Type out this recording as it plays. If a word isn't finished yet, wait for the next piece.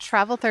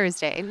Travel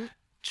Thursday.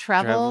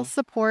 Travel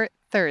Support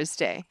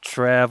Thursday.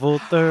 Travel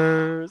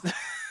Thursday.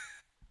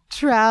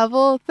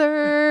 Travel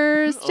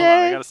Thursday. Hold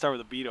on, I gotta start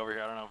with a beat over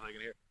here. I don't know if I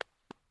can hear.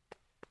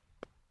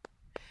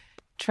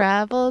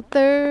 Travel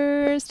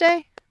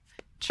Thursday.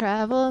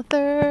 Travel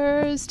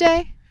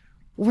Thursday.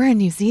 We're in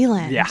New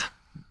Zealand. Yeah.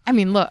 I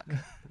mean, look.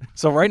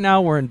 So right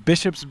now we're in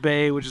Bishop's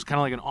Bay, which is kind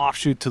of like an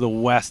offshoot to the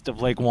west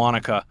of Lake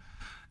Wanaka.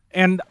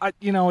 And,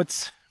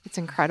 it's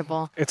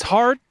incredible. It's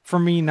hard for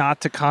me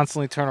not to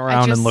constantly turn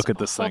around and look at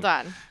this thing. Hold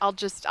on. I'll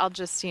just,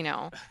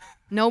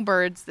 no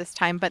birds this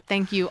time, but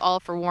thank you all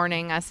for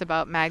warning us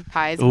about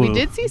magpies. Ooh, we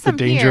did see some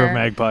the danger here, of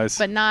magpies.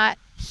 but not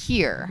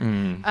here.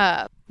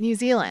 New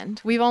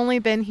Zealand. We've only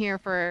been here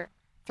for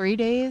 3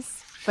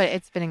 days, but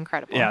it's been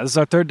incredible. Yeah, this is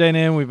our third day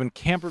in. We've been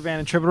camper van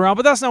and tripping around,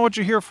 but that's not what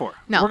you're here for.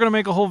 No. We're going to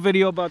make a whole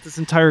video about this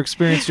entire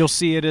experience. You'll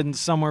see it in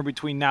somewhere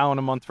between now and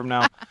a month from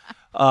now.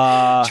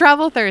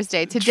 Travel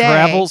Thursday today.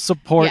 Travel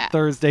Support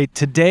Thursday.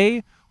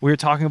 Today, we're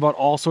talking about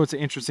all sorts of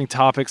interesting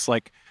topics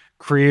like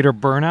creator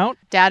burnout.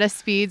 Data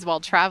speeds while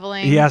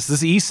traveling. Yes,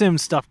 this eSIM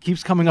stuff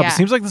keeps coming up. Yeah. It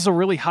seems like this is a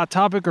really hot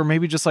topic or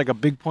maybe just like a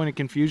big point of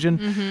confusion.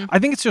 Mm-hmm. I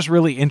think it's just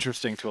really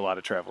interesting to a lot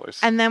of travelers.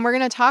 And then we're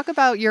going to talk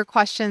about your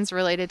questions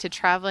related to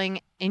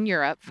traveling in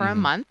Europe for a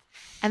month.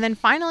 And then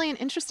finally, an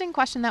interesting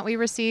question that we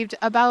received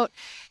about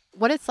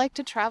what it's like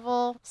to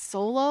travel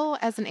solo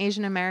as an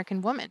Asian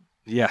American woman.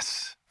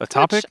 Yes. A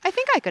topic? Which I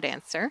think I could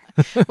answer.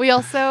 We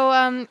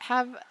also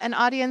have an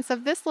audience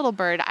of this little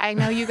bird. I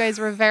know you guys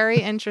were very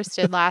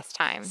interested last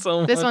time.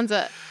 This one's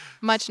a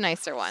much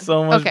nicer one.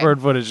 So much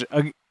bird footage.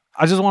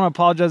 I just want to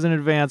apologize in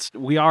advance.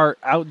 We are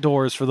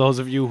outdoors for those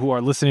of you who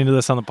are listening to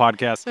this on the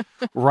podcast,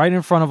 right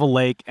in front of a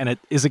lake, and it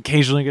is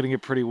occasionally going to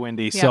get pretty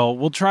windy. Yep. So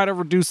we'll try to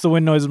reduce the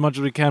wind noise as much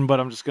as we can, but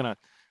I'm just going to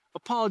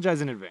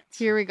apologize in advance.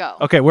 Here we go.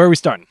 Okay, where are we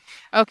starting?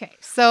 Okay,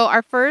 so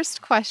our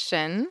first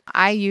question,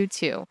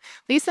 IU2.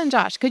 Lisa and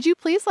Josh, could you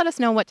please let us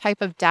know what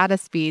type of data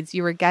speeds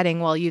you were getting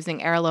while using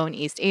Airalo in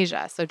East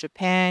Asia? So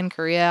Japan,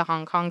 Korea,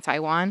 Hong Kong,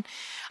 Taiwan.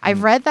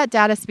 I've read that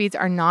data speeds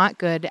are not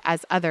good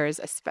as others,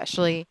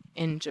 especially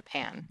in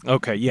Japan.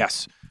 Okay,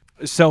 yes.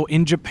 So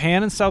in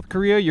Japan and South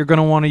Korea, you're going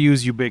to want to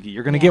use Ubigi.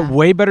 You're going to get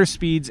way better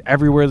speeds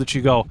everywhere that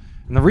you go.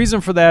 And the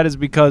reason for that is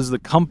because the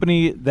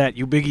company that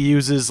Ubigi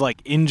uses like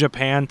in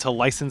Japan to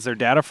license their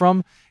data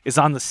from is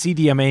on the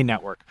CDMA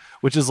network,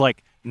 which is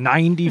like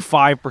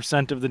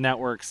 95% of the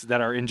networks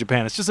that are in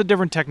Japan. It's just a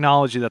different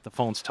technology that the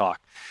phones talk.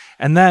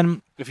 And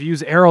then if you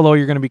use Airalo,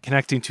 you're going to be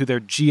connecting to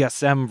their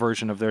GSM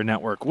version of their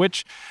network,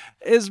 which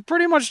is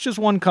pretty much just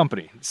one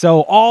company.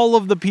 So all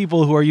of the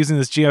people who are using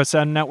this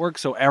GSM network,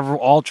 so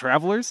all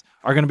travelers,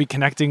 are going to be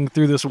connecting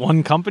through this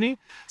one company.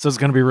 So it's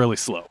going to be really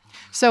slow.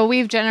 So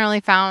we've generally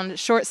found,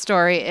 short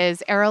story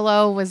is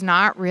Airalo was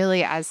not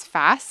really as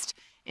fast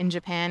in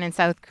Japan and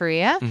South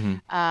Korea,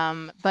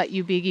 but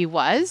Ubigi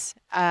was.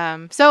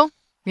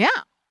 Yeah.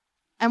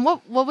 And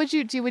what would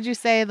you do? Would you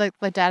say like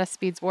the data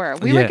speeds were?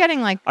 We were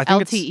getting like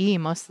LTE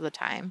most of the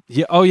time.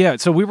 Yeah. Oh yeah.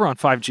 So we were on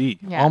 5G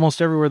Yeah.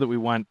 almost everywhere that we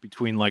went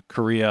between like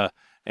Korea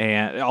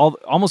and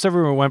almost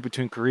everywhere we went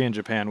between Korea and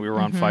Japan. We were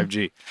on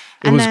 5G.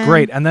 It was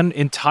great. And then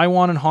in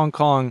Taiwan and Hong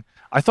Kong,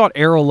 I thought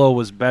Airalo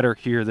was better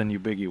here than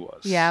Ubigi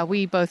was. Yeah,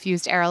 we both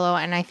used Airalo,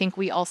 and I think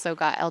we also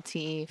got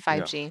LTE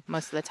 5G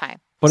most of the time.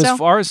 But as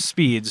far as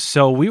speeds,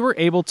 so we were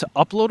able to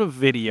upload a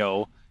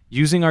video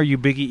using our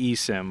Ubigi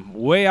eSIM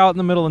way out in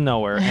the middle of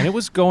nowhere, and it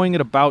was going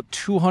at about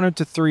 200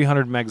 to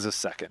 300 megs a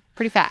second.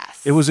 Pretty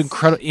fast. It was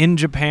incredible in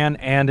Japan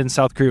and in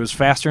South Korea. It was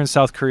faster in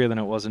South Korea than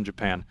it was in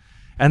Japan.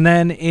 And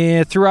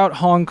then throughout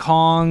Hong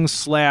Kong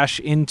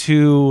 /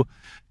 into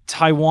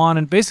Taiwan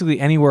and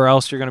basically anywhere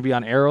else you're going to be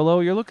on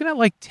Airalo, you're looking at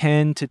like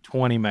 10 to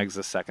 20 megs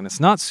a second.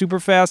 It's not super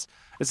fast.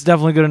 It's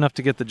definitely good enough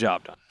to get the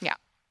job done. Yeah.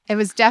 It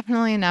was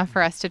definitely enough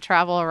for us to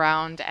travel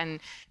around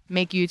and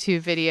make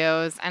YouTube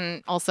videos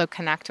and also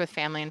connect with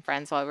family and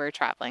friends while we were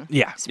traveling.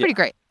 Yeah. It's pretty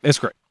great. It's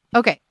great.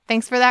 Okay.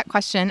 Thanks for that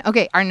question.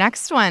 Okay. Our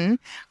next one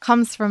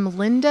comes from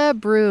Linda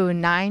Brew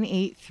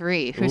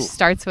 983, who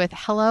starts with,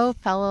 "Hello,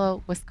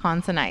 fellow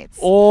Wisconsinites."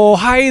 Oh,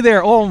 hi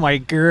there. Oh my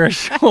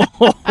gosh.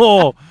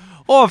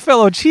 Oh,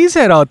 fellow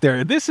cheesehead out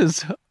there. This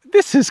is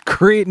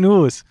great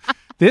news.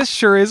 This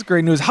sure is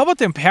great news. How about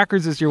them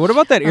Packers this year? What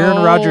about that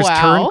Aaron Rodgers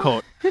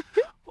turncoat?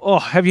 Oh,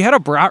 have you had a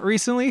brat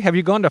recently? Have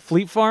you gone to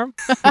Fleet Farm?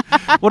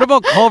 What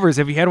about Culver's?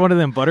 Have you had one of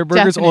them butter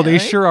burgers? Definitely. Oh, they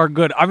sure are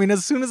good. I mean,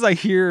 as soon as I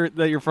hear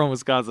that you're from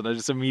Wisconsin, I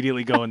just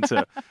immediately go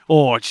into,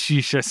 oh,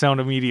 sheesh, I sound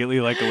immediately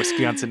like a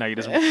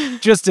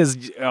Wisconsinite. Just as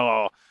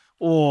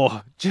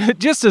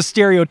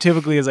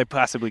stereotypically as I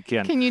possibly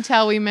can. Can you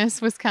tell we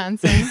miss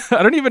Wisconsin?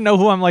 I don't even know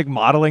who I'm like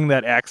modeling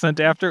that accent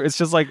after. It's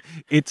just like,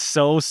 it's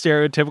so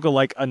stereotypical.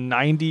 Like a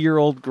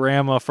 90-year-old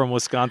grandma from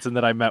Wisconsin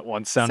that I met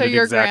once sounded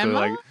exactly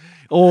grandma? like.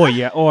 Oh,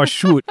 yeah. Oh,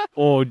 shoot.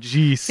 Oh,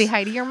 geez. Say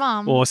hi to your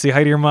mom. Oh, say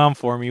hi to your mom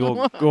for me.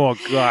 Oh,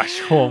 gosh.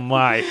 Oh,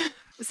 my.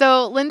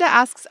 So Linda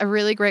asks a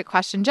really great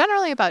question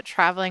generally about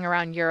traveling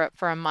around Europe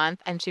for a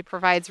month, and she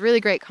provides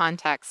really great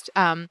context.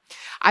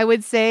 I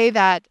would say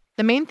that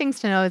the main things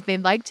to know is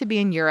they'd like to be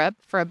in Europe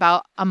for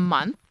about a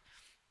month.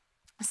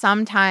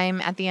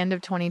 sometime at the end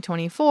of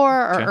 2024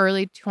 or Okay.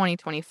 early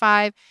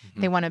 2025.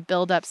 They want to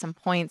build up some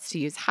points to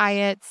use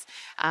Hyatts.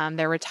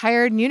 They're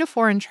retired, new to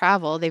foreign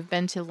travel. They've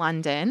been to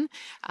London.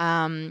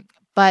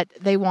 But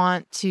they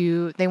want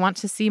to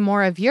see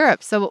more of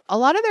Europe. So a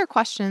lot of their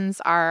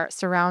questions are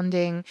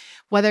surrounding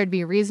whether it'd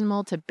be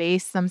reasonable to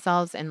base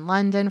themselves in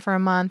London for a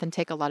month and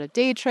take a lot of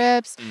day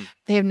trips.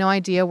 They have no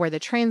idea where the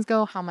trains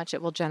go, how much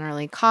it will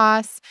generally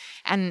cost.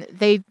 And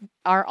they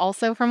are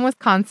also from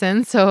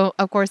Wisconsin. So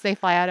of course they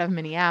fly out of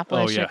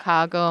Minneapolis,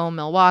 Chicago,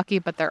 Milwaukee,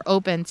 but they're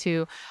open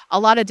to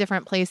a lot of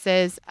different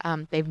places.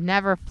 They've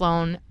never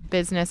flown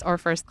business or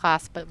first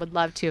class, but would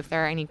love to if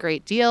there are any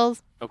great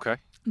deals. Okay.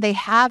 They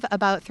have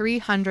about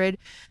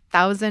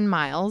 300,000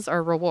 miles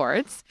or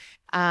rewards,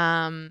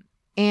 and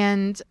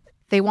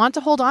they want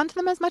to hold on to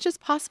them as much as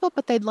possible,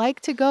 but they'd like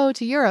to go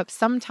to Europe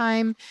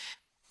sometime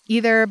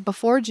either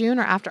before June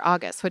or after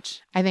August, which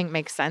I think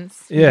makes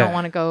sense. Yeah. You don't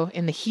want to go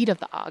in the heat of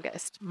the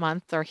August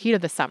month or heat of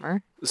the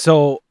summer.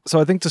 So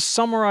I think to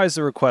summarize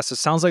the request, it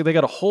sounds like they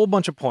got a whole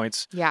bunch of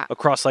points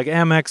across like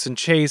Amex and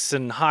Chase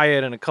and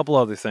Hyatt and a couple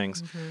other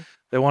things.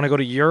 They want to go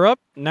to Europe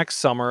next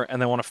summer,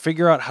 and they want to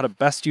figure out how to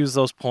best use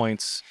those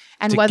points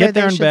and to whether get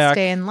there they and should back.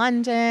 stay in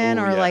London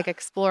or like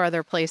explore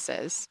other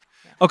places.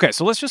 Okay,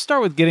 so let's just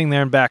start with getting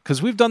there and back,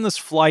 because we've done this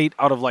flight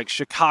out of like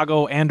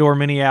Chicago and or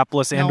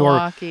Minneapolis and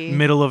Milwaukee. or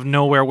middle of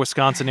nowhere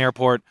Wisconsin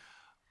airport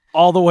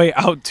all the way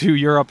out to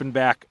Europe and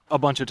back a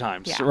bunch of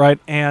times, right?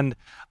 And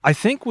I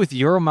think with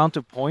your amount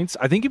of points,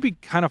 I think you'd be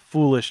kind of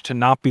foolish to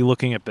not be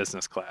looking at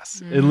business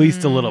class, at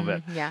least a little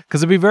bit. Yeah.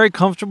 Because it'd be very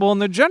comfortable,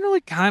 and they're generally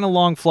kind of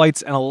long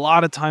flights, and a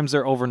lot of times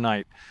they're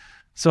overnight.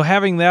 So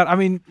having that, I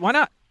mean, why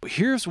not?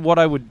 Here's what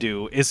I would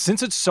do is,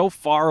 since it's so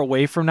far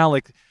away from now,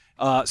 like,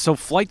 so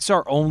flights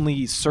are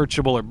only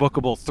searchable or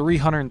bookable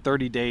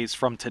 330 days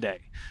from today.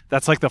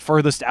 That's like the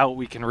furthest out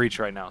we can reach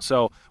right now.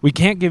 So we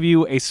can't give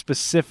you a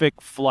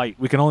specific flight.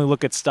 We can only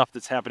look at stuff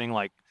that's happening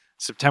like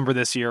September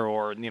this year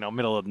or,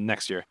 middle of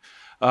next year.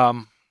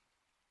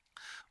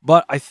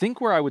 But I think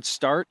where I would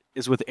start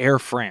is with Air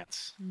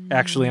France,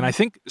 actually. And I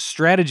think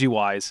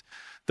strategy-wise,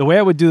 the way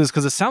I would do this,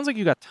 because it sounds like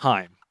you got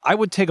time, I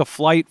would take a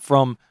flight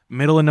from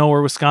middle of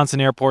nowhere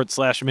Wisconsin airport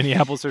 /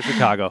 Minneapolis or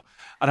Chicago,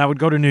 and I would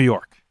go to New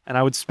York. And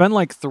I would spend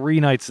like 3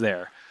 nights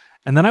there.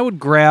 And then I would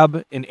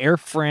grab an Air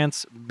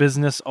France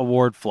Business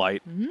Award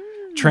flight,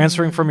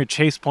 transferring from your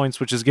Chase points,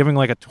 which is giving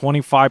like a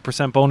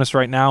 25% bonus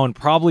right now and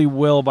probably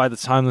will by the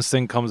time this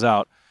thing comes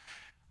out.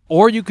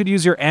 Or you could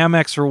use your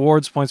Amex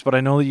rewards points, but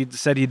I know that you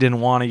said you didn't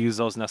want to use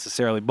those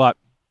necessarily. But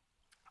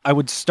I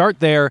would start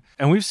there,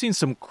 and we've seen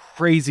some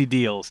crazy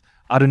deals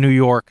out of New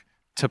York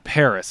to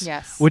Paris,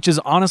 which is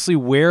honestly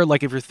where,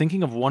 like, if you're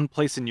thinking of one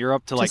place in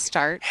Europe to like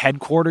start,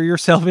 headquarter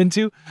yourself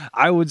into,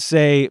 I would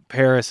say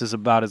Paris is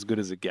about as good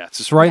as it gets.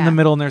 It's right in the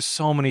middle, and there's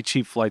so many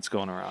cheap flights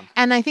going around.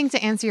 And I think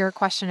to answer your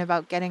question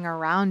about getting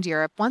around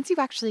Europe, once you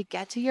actually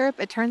get to Europe,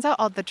 it turns out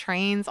all the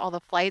trains, all the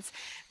flights,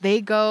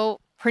 they go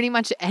pretty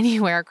much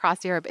anywhere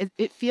across Europe.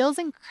 It feels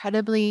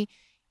incredibly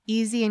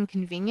easy and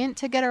convenient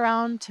to get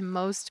around to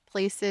most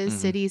places,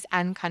 cities,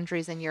 and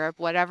countries in Europe,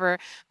 whatever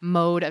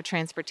mode of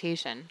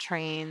transportation,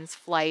 trains,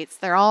 flights,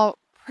 they're all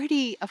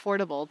pretty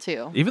affordable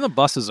too. Even the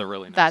buses are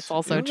really nice. That's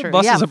also true. The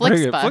buses are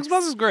pretty good. Flixbus.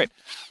 Flixbus is great.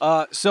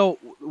 So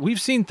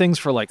we've seen things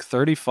for like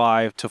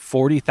 35 to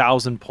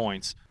 40,000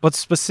 points, but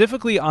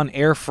specifically on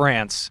Air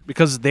France,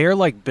 because their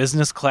like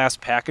business class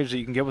package that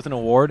you can get with an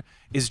award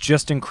is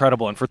just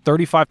incredible. And for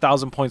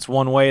 35,000 points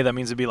one way, that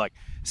means it'd be like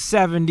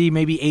 70,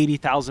 maybe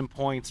 80,000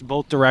 points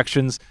both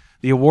directions.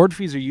 The award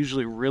fees are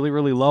usually really,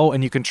 really low,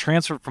 and you can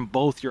transfer from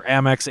both your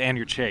Amex and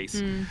your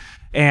Chase.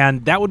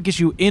 And that would get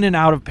you in and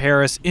out of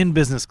Paris in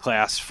business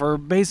class for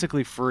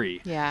basically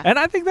free. Yeah. And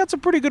I think that's a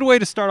pretty good way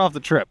to start off the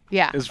trip.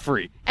 Yeah. Is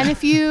free. And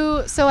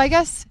I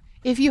guess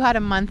if you had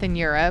a month in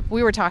Europe,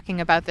 we were talking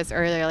about this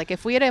earlier, like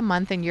if we had a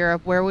month in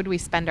Europe, where would we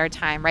spend our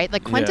time, right?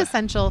 Like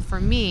quintessential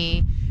for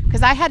me,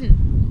 because I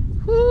hadn't...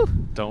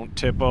 Don't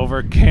tip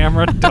over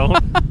camera.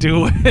 Don't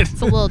do it.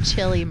 It's a little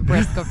chilly and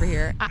brisk over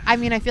here. I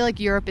mean, I feel like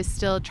Europe is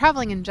still,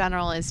 traveling in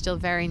general is still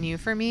very new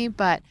for me,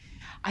 but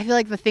I feel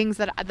like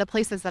the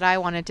places that I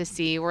wanted to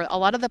see were a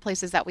lot of the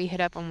places that we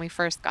hit up when we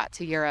first got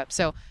to Europe.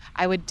 So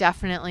I would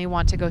definitely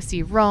want to go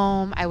see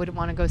Rome. I would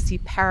want to go see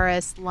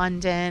Paris,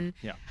 London.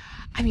 Yeah.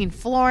 I mean,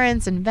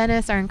 Florence and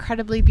Venice are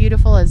incredibly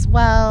beautiful as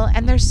well.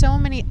 And there's so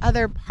many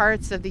other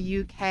parts of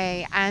the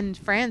UK and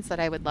France that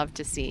I would love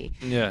to see.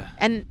 Yeah.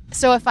 And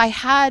so if I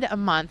had a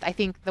month, I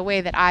think the way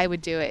that I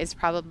would do it is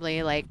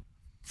probably like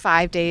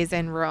 5 days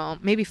in Rome,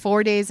 maybe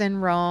 4 days in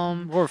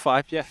Rome. 4 or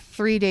 5, yeah.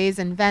 3 days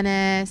in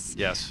Venice.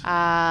 Yes.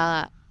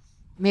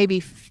 Maybe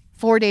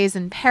 4 days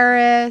in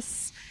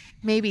Paris.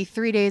 Maybe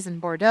 3 days in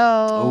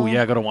Bordeaux. Oh,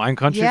 yeah, go to wine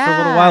country for a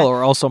little while.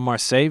 Or also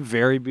Marseille,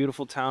 very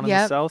beautiful town in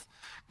the south.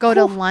 Go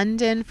to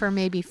London for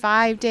maybe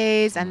 5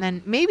 days, and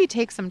then maybe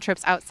take some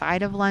trips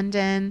outside of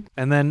London.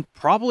 And then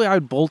probably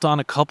I'd bolt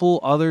on a couple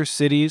other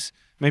cities,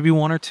 maybe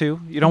 1 or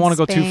 2. You don't want to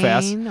go too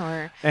fast.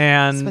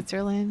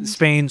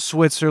 Spain or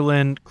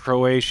Switzerland,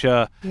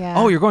 Croatia. Yeah.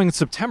 Oh, you're going in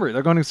September.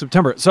 They're going in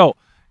September. So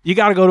you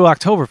got to go to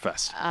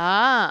Oktoberfest.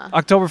 Ah.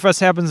 Oktoberfest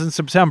happens in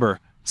September.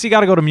 So you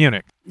got to go to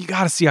Munich. You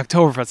got to see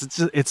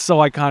Oktoberfest. It's so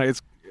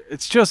iconic.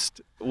 It's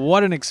just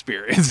what an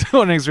experience.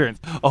 What an experience.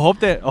 I hope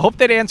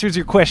that answers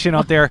your question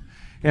out there.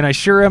 And I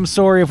sure am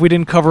sorry if we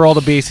didn't cover all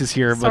the bases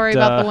here. Sorry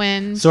about the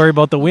wind. Sorry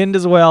about the wind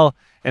as well.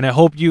 And I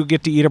hope you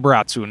get to eat a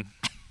brat soon.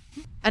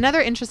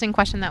 Another interesting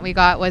question that we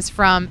got was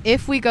from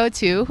If We Go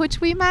To, which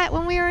we met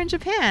when we were in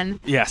Japan.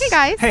 Yes. Hey,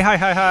 guys. Hey,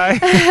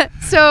 hi.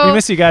 So we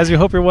miss you guys. We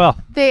hope you're well.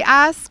 They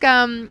ask,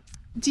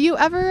 do you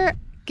ever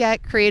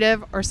get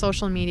creative or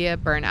social media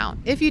burnout?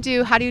 If you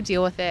do, how do you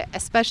deal with it,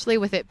 especially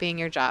with it being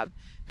your job?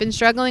 Been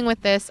struggling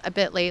with this a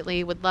bit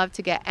lately. Would love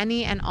to get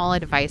any and all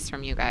advice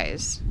from you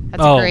guys.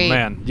 That's a great,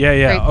 man. Yeah.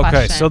 great Okay.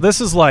 question. So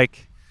this is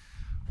like,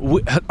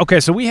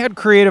 so we had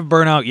creative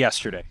burnout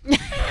yesterday.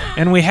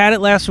 And we had it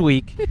last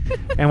week.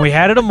 And we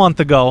had it a month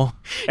ago.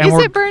 And Is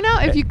it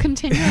burnout if you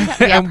continue?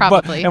 Yeah,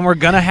 probably. And we're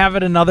going to have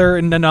it in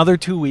another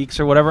 2 weeks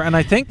or whatever. And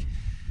I think,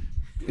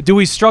 do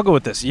we struggle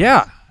with this?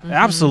 Yeah,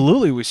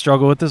 absolutely. We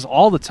struggle with this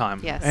all the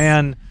time. Yes.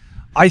 And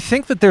I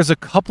think that there's a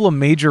couple of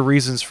major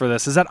reasons for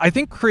this. Is that I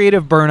think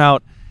creative burnout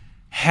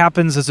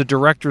happens as a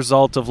direct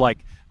result of like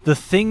the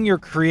thing you're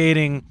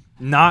creating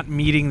not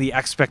meeting the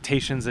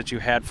expectations that you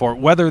had for it,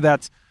 whether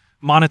that's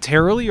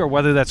monetarily or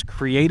whether that's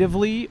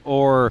creatively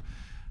or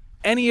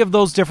any of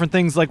those different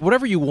things. Like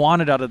whatever you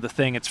wanted out of the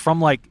thing, it's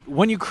from like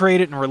when you create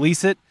it and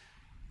release it,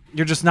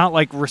 you're just not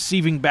like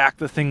receiving back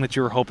the thing that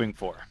you were hoping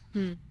for.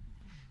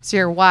 So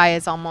your why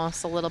is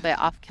almost a little bit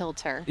off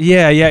kilter.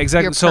 Yeah,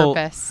 exactly. Your So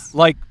purpose.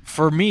 like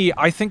for me,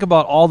 I think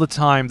about all the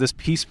time this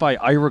piece by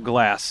Ira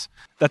Glass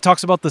that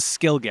talks about the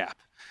skill gap.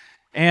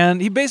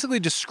 And he basically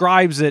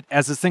describes it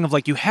as this thing of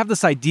like you have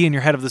this idea in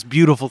your head of this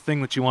beautiful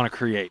thing that you want to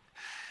create.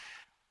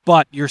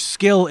 But your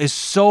skill is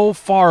so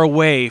far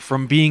away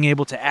from being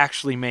able to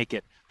actually make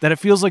it that it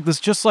feels like this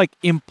just like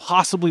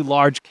impossibly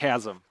large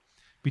chasm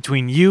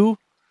between you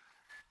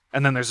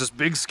and then there's this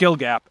big skill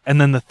gap and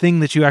then the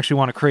thing that you actually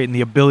want to create and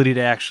the ability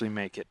to actually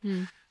make it.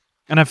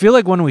 And I feel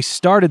like when we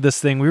started this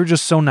thing, we were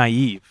just so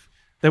naive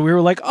that we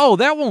were like, oh,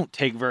 that won't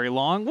take very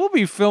long. We'll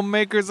be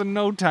filmmakers in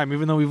no time,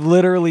 even though we've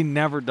literally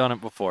never done it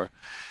before.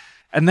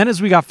 And then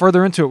as we got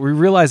further into it, we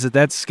realized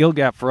that skill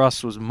gap for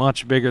us was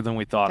much bigger than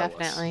we thought it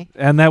was. Definitely.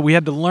 And that we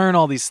had to learn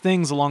all these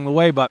things along the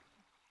way. But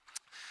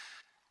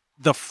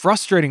the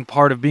frustrating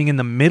part of being in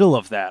the middle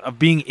of that, of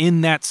being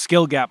in that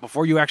skill gap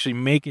before you actually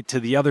make it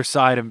to the other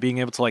side and being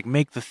able to like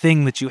make the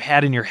thing that you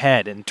had in your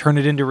head and turn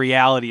it into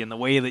reality in the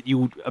way that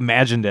you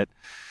imagined it,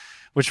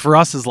 which for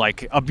us is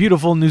like a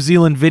beautiful New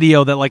Zealand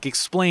video that like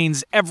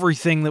explains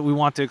everything that we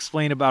want to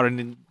explain about it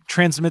and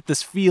transmit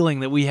this feeling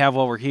that we have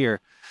while we're here.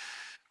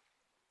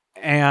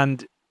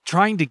 And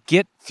trying to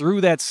get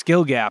through that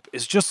skill gap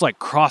is just like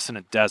crossing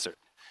a desert.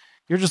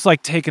 You're just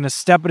like taking a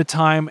step at a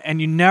time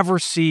and you never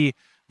see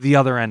the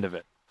other end of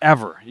it,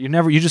 ever.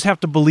 You just have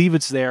to believe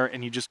it's there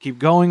and you just keep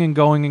going and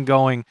going and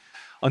going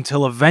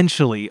until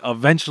eventually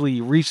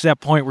you reach that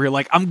point where you're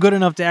like, I'm good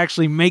enough to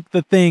actually make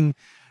the thing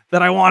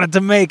that I wanted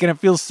to make, and it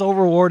feels so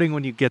rewarding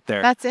when you get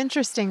there. That's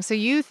interesting. So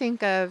you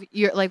think of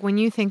when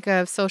you think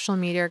of social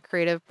media or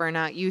creative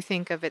burnout, you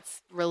think of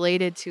it's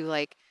related to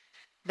like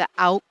the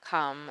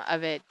outcome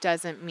of it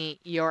doesn't meet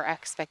your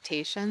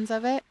expectations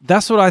of it.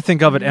 That's what I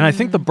think of it. And I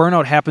think the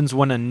burnout happens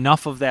when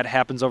enough of that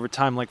happens over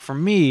time. Like for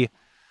me,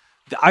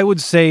 I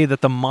would say that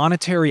the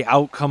monetary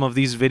outcome of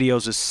these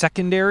videos is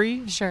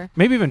secondary, Sure.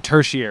 maybe even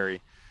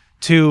tertiary,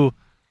 to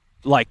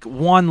like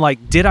one,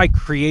 like did I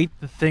create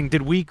the thing?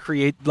 Did we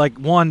create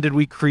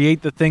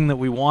the thing that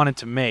we wanted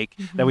to make,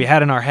 that we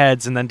had in our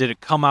heads, and then did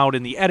it come out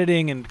in the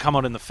editing and come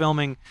out in the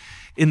filming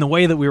in the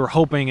way that we were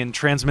hoping and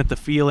transmit the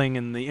feeling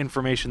and the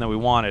information that we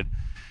wanted?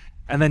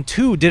 And then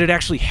two, did it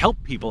actually help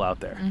people out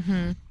there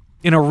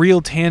in a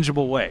real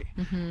tangible way?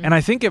 And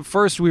I think at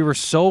first we were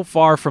so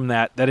far from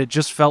that it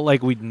just felt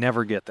like we'd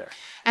never get there.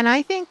 And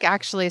I think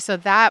actually, so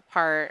that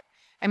part,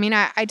 I mean,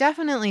 I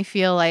definitely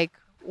feel like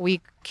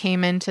we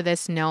came into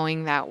this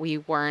knowing that we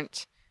were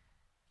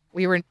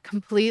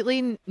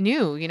completely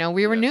new. You know,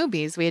 we were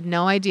newbies. We had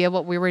no idea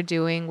what we were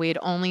doing. We had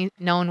only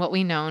known what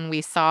we known.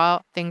 We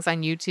saw things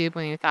on YouTube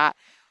and we thought,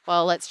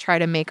 well, let's try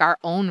to make our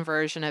own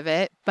version of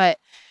it. But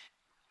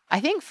I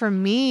think for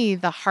me,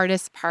 the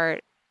hardest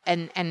part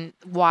and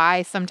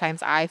why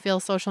sometimes I feel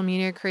social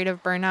media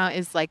creative burnout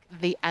is like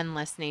the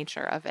endless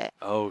nature of it.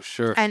 Oh,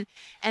 sure. And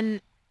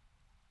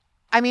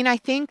I mean, I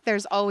think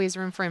there's always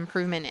room for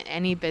improvement in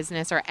any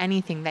business or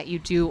anything that you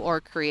do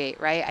or create,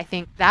 right? I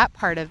think that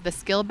part of the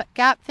skill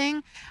gap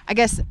thing, I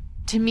guess,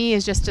 to me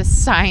is just a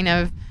sign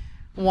of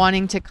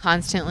wanting to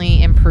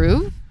constantly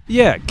improve.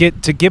 Yeah,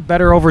 get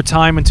better over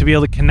time and to be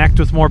able to connect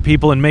with more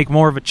people and make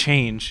more of a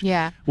change.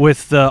 Yeah.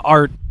 With the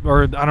art,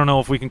 or I don't know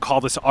if we can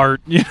call this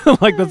art, you know,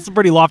 like that's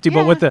pretty lofty,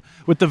 but with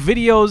the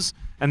videos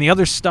and the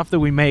other stuff that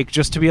we make,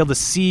 just to be able to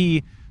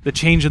see the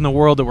change in the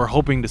world that we're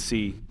hoping to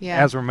see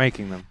as we're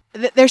making them.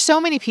 There's so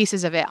many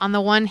pieces of it. On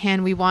the one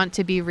hand, we want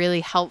to be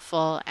really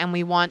helpful and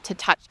we want to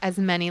touch as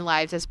many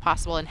lives as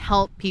possible and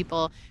help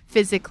people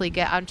physically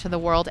get out into the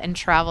world and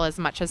travel as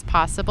much as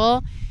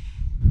possible.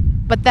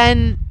 But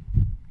then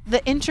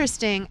the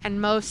interesting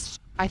and most,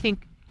 I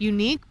think,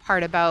 unique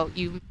part about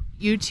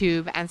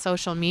YouTube and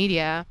social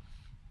media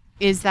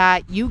is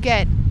that you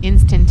get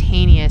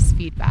instantaneous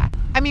feedback.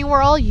 I mean,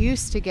 we're all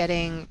used to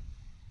getting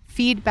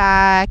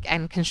feedback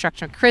and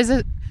constructive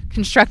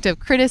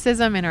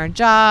criticism in our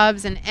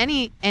jobs and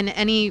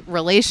any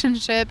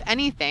relationship,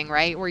 anything,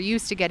 right? We're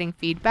used to getting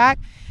feedback.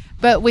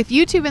 But with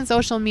YouTube and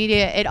social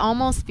media, it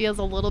almost feels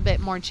a little bit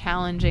more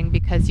challenging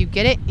because you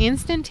get it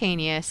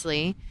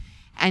instantaneously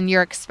and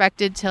you're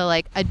expected to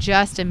like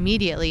adjust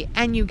immediately,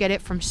 and you get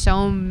it from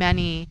so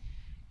many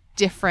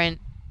different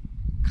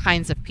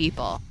kinds of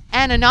people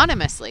and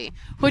anonymously,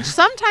 which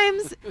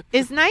sometimes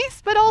is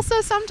nice, but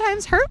also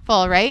sometimes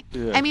hurtful, right?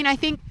 Yeah. I mean, I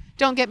think,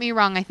 don't get me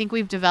wrong, I think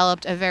we've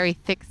developed a very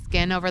thick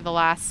skin over the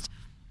last,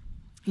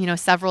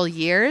 several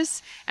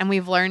years, and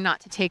we've learned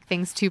not to take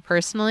things too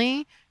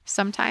personally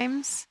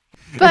sometimes.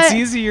 But it's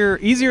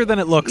easier than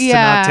it looks to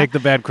not take the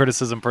bad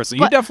criticism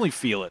personally. You definitely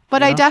feel it.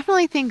 But I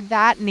definitely think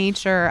that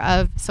nature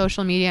of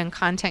social media and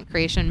content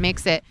creation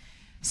makes it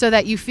so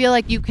that you feel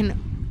like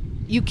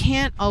you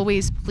can't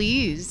always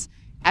please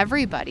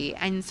everybody.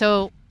 And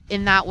so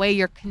in that way,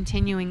 you're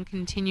continuing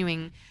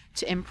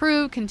to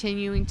improve,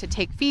 continuing to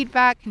take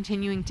feedback,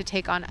 continuing to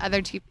take on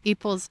other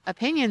people's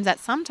opinions, that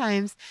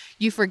sometimes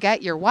you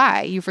forget your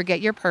why, you forget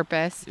your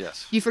purpose.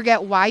 Yes. You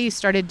forget why you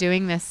started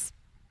doing this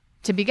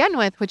to begin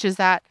with, which is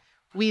that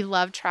we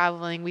love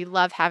traveling. We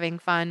love having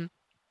fun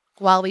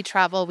while we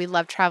travel. We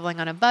love traveling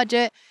on a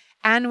budget,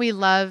 and we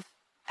love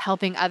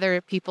helping other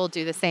people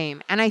do the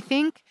same. And I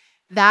think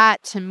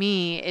that to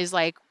me is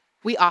like,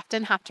 we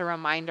often have to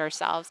remind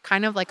ourselves,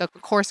 kind of like a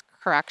course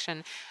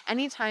correction.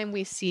 Anytime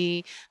we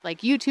see like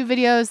YouTube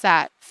videos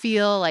that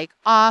feel like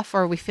off,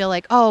 or we feel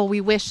like, oh,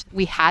 we wish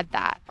we had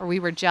that, or we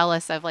were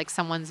jealous of like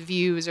someone's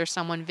views or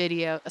someone's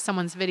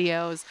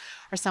videos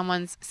or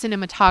someone's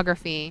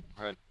cinematography.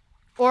 Right.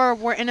 Or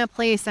we're in a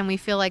place and we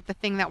feel like the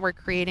thing that we're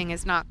creating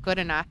is not good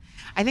enough.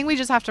 I think we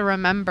just have to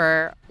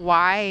remember,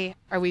 why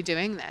are we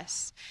doing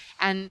this?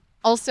 And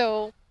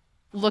also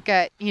look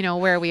at,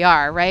 where we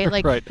are, right?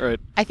 Like, right.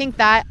 I think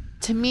that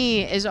to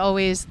me is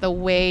always the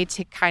way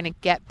to kind of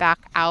get back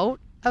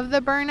out of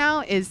the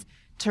burnout, is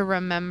to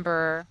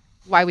remember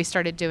why we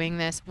started doing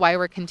this, why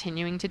we're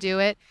continuing to do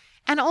it.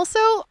 And also,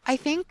 I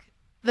think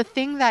the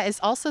thing that is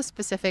also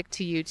specific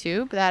to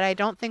YouTube that I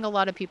don't think a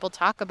lot of people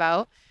talk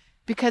about,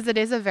 because it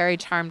is a very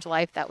charmed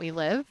life that we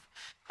live,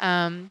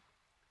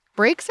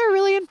 breaks are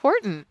really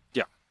important.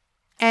 Yeah.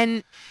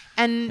 And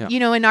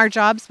in our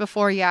jobs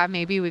before,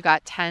 maybe we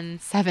got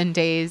 7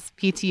 days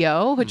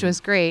PTO, which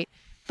was great.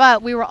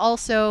 But we were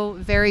also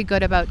very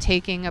good about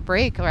taking a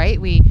break,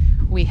 right?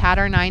 We had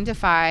our 9 to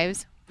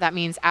 5s. That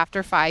means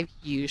after 5,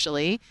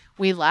 usually,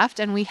 we left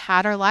and we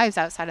had our lives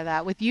outside of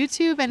that. With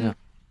YouTube and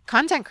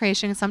content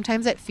creation,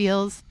 sometimes it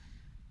feels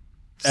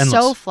endless.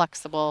 So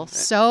flexible,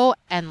 so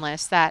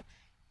endless, that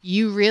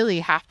you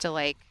really have to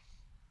like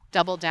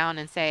double down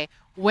and say,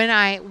 when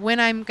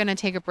I'm going to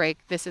take a break,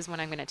 this is when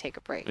I'm going to take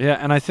a break. Yeah,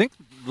 and I think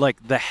like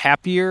the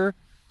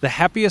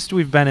happiest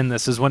we've been in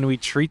this is when we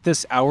treat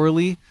this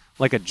hourly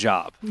like a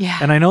job. Yeah.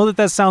 And I know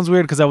that sounds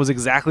weird, because that was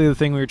exactly the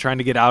thing we were trying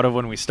to get out of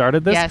when we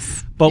started this.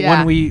 Yes. But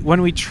when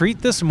we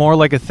treat this more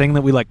like a thing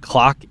that we like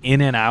clock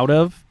in and out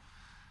of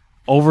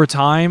over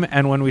time,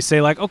 and when we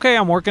say like, okay,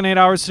 I'm working 8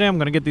 hours today, I'm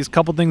going to get these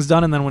couple things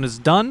done, and then when it's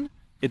done,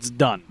 it's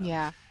done.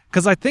 Yeah.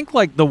 Because I think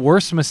like the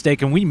worst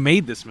mistake, and we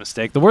made this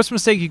mistake, the worst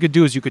mistake you could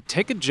do is you could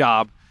take a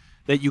job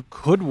that you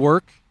could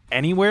work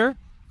anywhere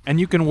and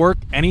you can work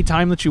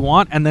anytime that you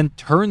want, and then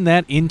turn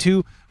that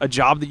into a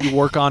job that you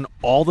work on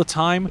all the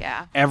time,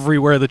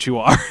 everywhere that you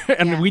are.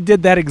 And we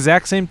did that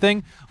exact same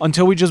thing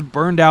until we just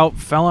burned out,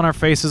 fell on our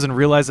faces, and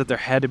realized that there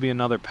had to be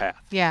another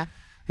path. Yeah.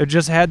 There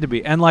just had to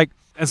be. And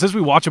since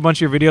we watch a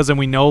bunch of your videos and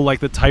we know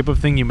like the type of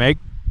thing you make,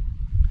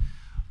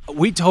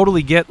 we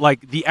totally get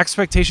like the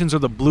expectations or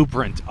the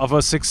blueprint of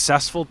a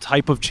successful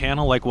type of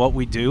channel. Like what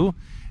we do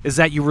is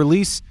that you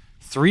release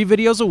 3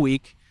 videos a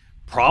week,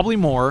 probably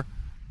more,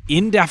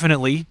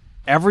 indefinitely,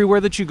 everywhere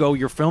that you go.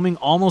 You're filming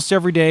almost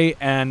every day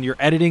and you're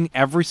editing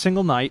every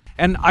single night.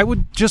 And I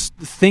would just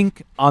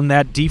think on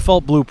that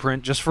default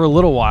blueprint just for a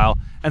little while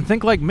and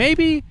think like,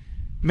 maybe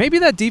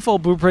that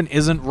default blueprint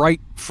isn't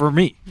right for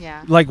me.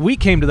 Yeah. Like we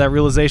came to that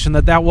realization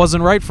that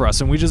wasn't right for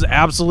us, and we just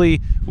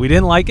we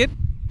didn't like it.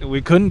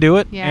 We couldn't do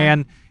it. Yeah.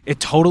 And it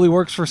totally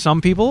works for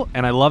some people,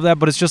 and I love that.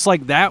 But it's just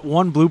like that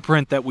one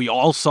blueprint that we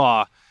all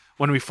saw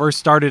when we first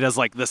started as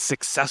like the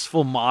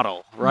successful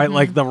model, right? Mm-hmm.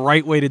 Like the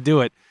right way to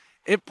do it.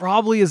 It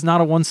probably is not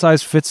a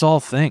one-size-fits-all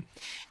thing.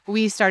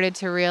 We started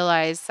to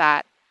realize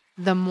that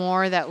the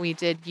more that we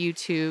did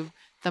YouTube,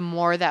 the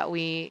more that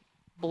we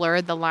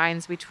blurred the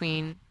lines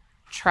between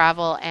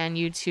travel and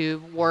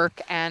YouTube, work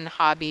and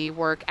hobby,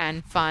 work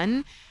and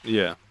fun.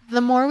 Yeah.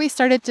 The more we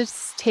started to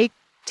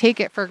take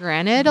it for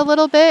granted a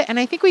little bit. And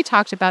I think we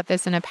talked about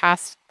this in a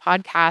past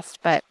podcast,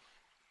 but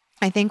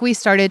I think we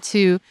started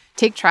to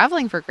take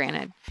traveling for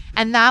granted.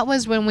 And that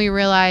was when we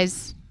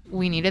realized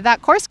we needed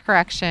that course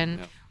correction.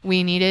 Yep.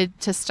 We needed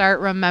to start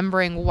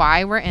remembering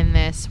why we're in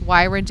this,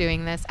 why we're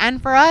doing this. And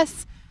for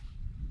us,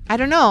 I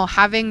don't know,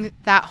 having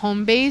that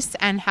home base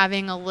and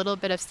having a little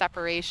bit of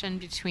separation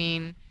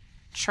between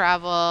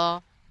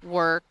travel,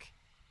 work,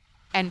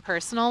 and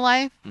personal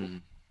life,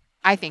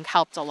 I think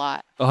helped a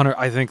lot. 100.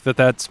 I think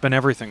that's been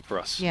everything for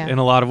us Yeah. in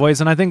a lot of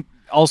ways. And I think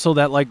also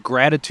that like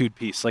gratitude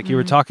piece, like you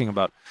were talking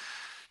about,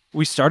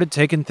 we started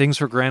taking things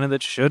for granted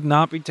that should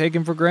not be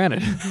taken for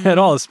granted at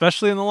all,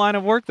 especially in the line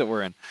of work that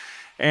we're in.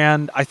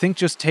 And I think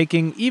just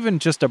taking even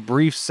just a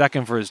brief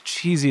second, for as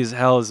cheesy as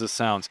hell as this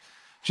sounds,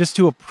 just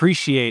to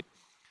appreciate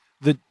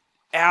the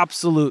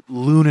absolute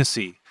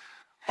lunacy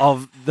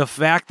of the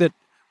fact that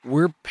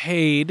we're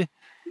paid,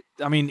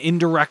 I mean,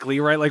 indirectly,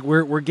 right? Like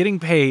we're getting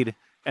paid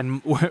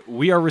and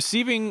we are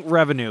receiving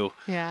revenue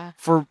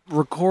for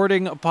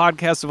recording a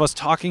podcast of us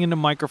talking into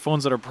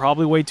microphones that are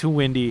probably way too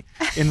windy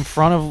in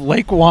front of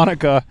Lake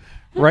Wanaka,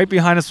 right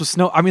behind us with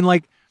snow. I mean,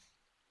 like,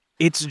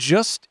 it's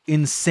just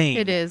insane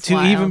It is to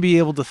wild. even be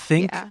able to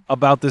think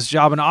about this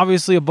job. And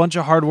obviously a bunch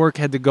of hard work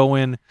had to go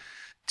in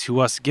to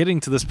us getting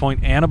to this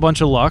point, and a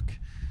bunch of luck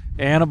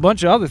and a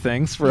bunch of other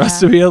things for us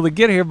to be able to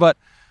get here. But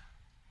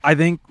I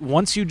think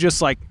once you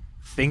just like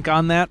think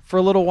on that for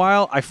a little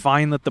while, I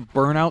find that the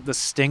burnout, the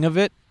sting of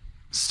it,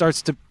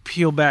 starts to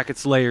peel back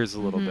its layers a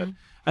little bit.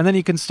 And then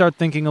you can start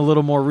thinking a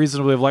little more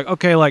reasonably of like,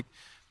 okay, like,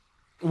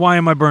 why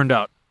am I burned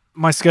out?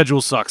 My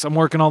schedule sucks. I'm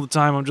working all the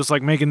time. I'm just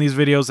like making these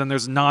videos and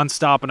there's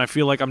nonstop, and I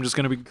feel like I'm just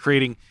going to be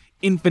creating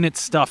infinite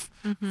stuff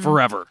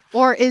forever.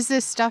 Or is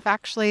this stuff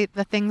actually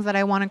the things that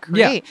I want to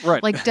create? Yeah,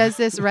 right. Like, does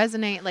this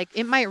resonate? Like,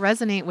 it might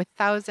resonate with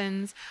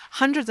thousands,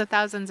 hundreds of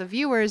thousands of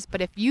viewers,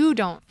 but if you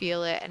don't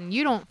feel it and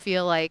you don't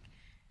feel like,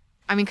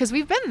 I mean, because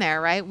we've been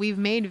there, right? We've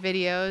made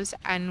videos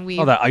and we...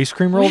 Oh, that ice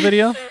cream roll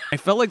video? I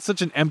felt like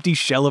such an empty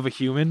shell of a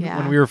human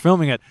when we were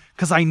filming it,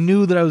 because I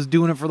knew that I was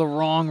doing it for the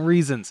wrong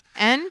reasons.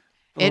 And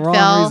it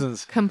fell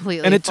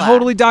completely and it flat.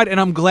 totally died, and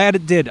I'm glad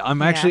it did. I'm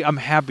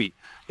happy.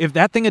 If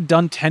that thing had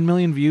done 10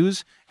 million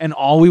views and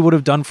all we would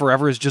have done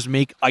forever is just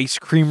make ice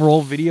cream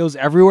roll videos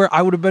everywhere,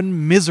 I would have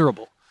been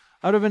miserable.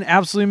 I would have been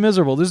absolutely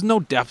miserable. There's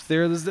no depth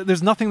there.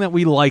 There's nothing that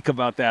we like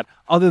about that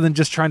other than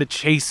just trying to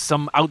chase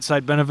some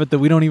outside benefit that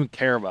we don't even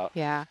care about.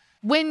 Yeah.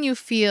 When you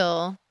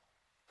feel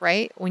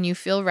right, when you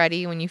feel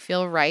ready, when you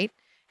feel right,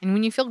 and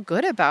when you feel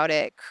good about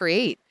it,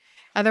 create.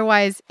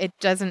 Otherwise, it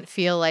doesn't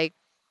feel like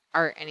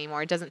art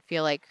anymore. It doesn't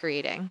feel like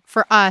creating.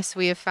 For us,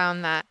 we have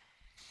found that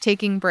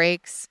taking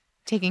breaks,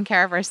 taking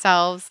care of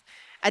ourselves,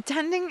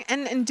 attending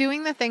and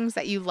doing the things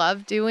that you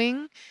love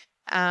doing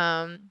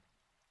to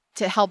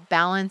help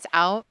balance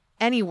out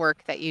any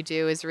work that you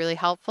do is really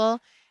helpful.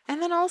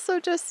 And then also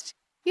just,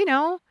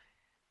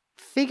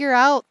 figure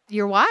out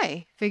your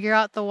why. Figure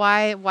out the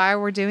why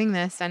we're doing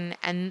this.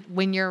 And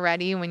when you're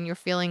ready, when you're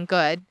feeling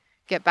good,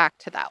 get back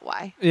to that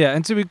why. Yeah,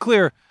 and to be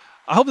clear,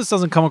 I hope this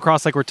doesn't come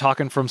across like we're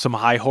talking from some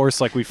high horse,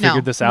 like we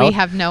figured this out. We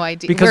have no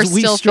idea. Because we're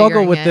we still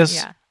struggle with it,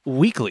 this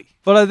weekly.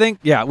 But I think,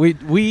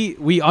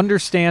 we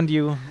understand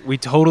you. We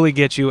totally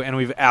get you, and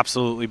we've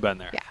absolutely been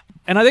there. Yeah.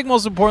 And I think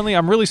most importantly,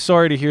 I'm really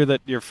sorry to hear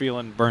that you're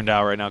feeling burned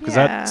out right now, because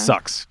that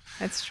sucks.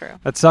 That's true.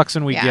 That sucks,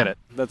 and we get it.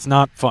 That's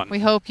not fun. We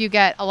hope you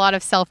get a lot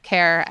of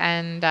self-care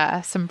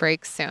and some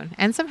breaks soon.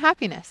 And some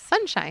happiness.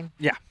 Sunshine.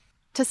 Yeah.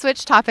 To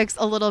switch topics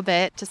a little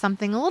bit to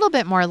something a little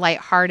bit more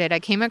lighthearted, I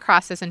came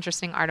across this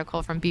interesting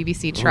article from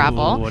BBC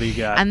Travel. Ooh, what do you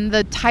got? And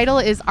the title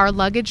is Are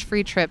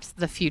Luggage-Free Trips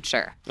the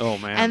Future? Oh,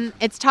 man. And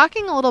it's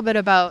talking a little bit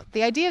about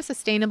the idea of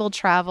sustainable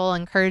travel,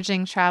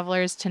 encouraging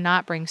travelers to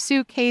not bring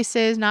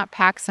suitcases, not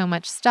pack so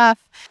much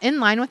stuff.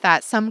 In line with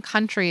that, some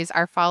countries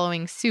are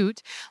following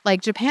suit.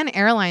 Like Japan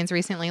Airlines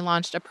recently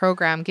launched a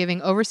program giving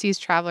overseas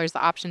travelers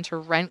the option to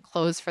rent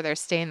clothes for their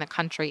stay in the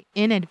country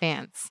in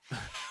advance.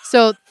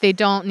 So they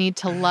don't need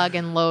to lug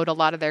and load a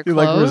lot of their clothes. You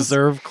like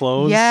reserve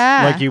clothes?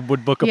 Yeah. Like you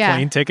would book a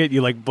plane ticket,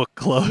 you like book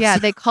clothes? Yeah,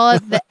 they call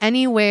it the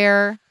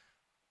Anywhere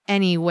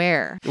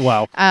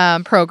Wow.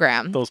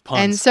 Program. Those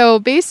puns. And so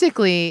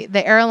basically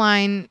the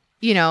airline,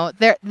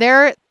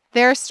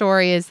 their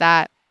story is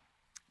that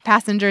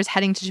passengers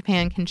heading to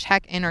Japan can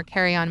check in or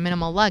carry on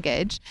minimal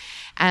luggage,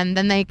 and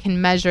then they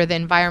can measure the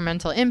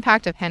environmental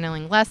impact of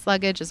handling less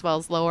luggage as well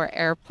as lower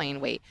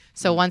airplane weight.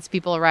 So once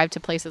people arrive to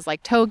places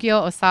like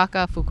Tokyo,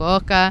 Osaka,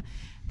 Fukuoka,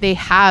 they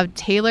have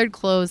tailored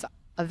clothes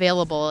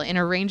available in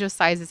a range of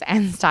sizes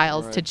and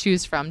styles to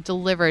choose from,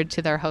 delivered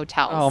to their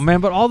hotels. Oh man,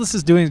 but all this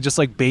is doing is just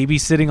like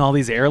babysitting all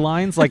these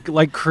airlines,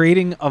 like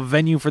creating a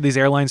venue for these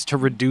airlines to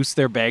reduce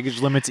their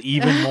baggage limits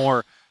even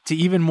more. To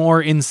even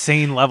more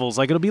insane levels.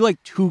 Like, it'll be like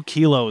 2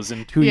 kilos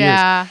in 2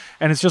 years.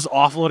 And it's just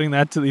offloading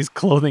that to these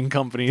clothing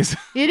companies.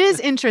 It is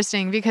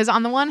interesting because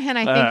on the one hand,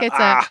 I think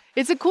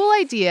it's a cool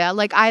idea.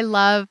 Like, I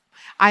love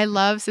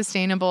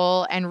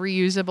sustainable and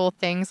reusable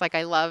things. Like,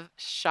 I love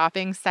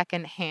shopping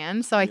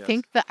secondhand. So I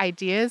think the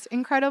idea is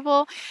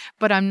incredible,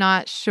 but I'm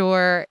not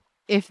sure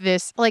if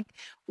this, like,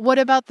 what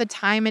about the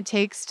time it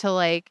takes to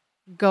like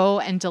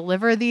go and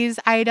deliver these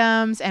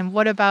items? And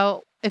what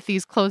about if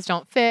these clothes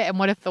don't fit, and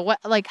what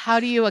if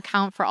how do you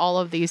account for all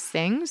of these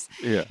things?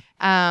 Yeah.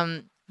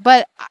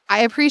 But I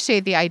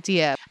appreciate the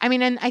idea. I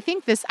mean, and I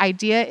think this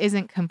idea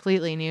isn't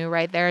completely new,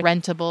 right? There are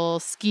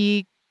rentable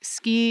ski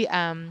ski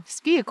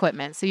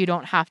equipment, so you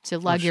don't have to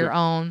lug your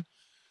own.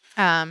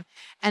 And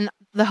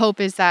the hope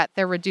is that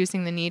they're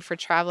reducing the need for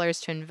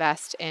travelers to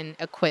invest in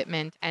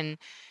equipment and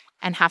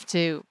have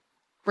to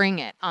bring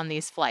it on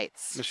these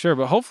flights. Sure,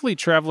 but hopefully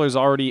travelers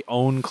already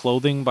own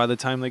clothing by the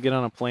time they get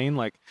on a plane.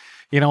 Like,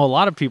 a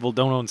lot of people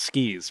don't own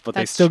skis, but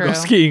they still go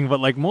skiing. But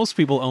like most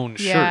people own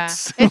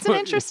shirts. It's an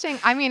interesting,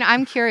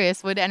 I'm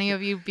curious, would any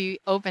of you be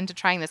open to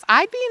trying this?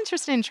 I'd be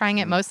interested in trying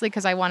it mostly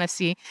because I want to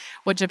see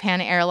what Japan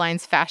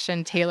Airlines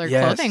fashion tailored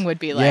clothing would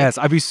be like. Yes,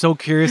 I'd be so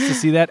curious to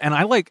see that. And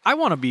I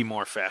want to be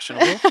more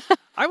fashionable.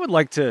 I would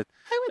like to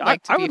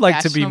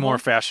be more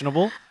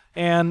fashionable.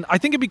 And I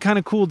think it'd be kind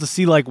of cool to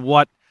see like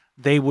what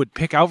they would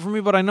pick out for me,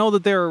 but I know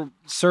that there are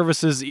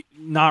services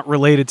not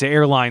related to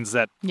airlines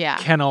that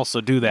can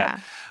also do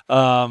that.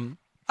 I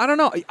don't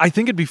know. I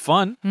think it'd be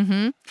fun.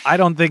 Mm-hmm. I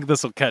don't think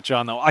this will catch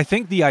on, though. I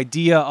think the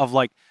idea of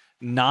like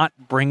not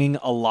bringing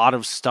a lot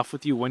of stuff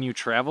with you when you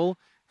travel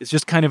is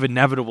just kind of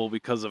inevitable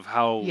because of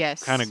how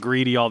kind of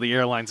greedy all the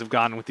airlines have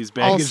gotten with these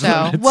baggage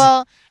limits.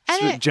 Well,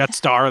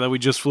 Jetstar that we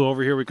just flew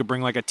over here, we could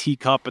bring like a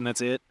teacup and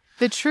that's it.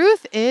 The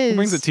truth is... Who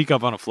brings a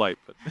teacup on a flight?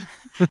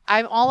 But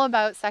I'm all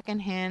about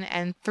secondhand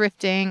and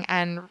thrifting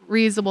and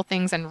reusable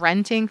things and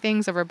renting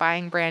things over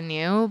buying brand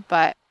new.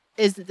 But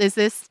is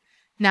this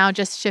now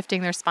just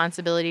shifting the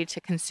responsibility to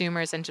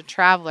consumers and to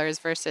travelers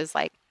versus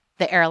like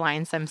the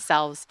airlines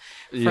themselves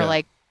for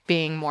like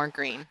being more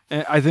green?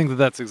 I think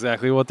that's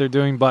exactly what they're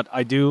doing. But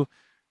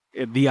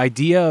the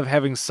idea of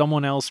having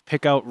someone else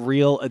pick out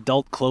real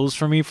adult clothes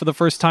for me for the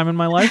first time in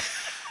my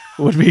life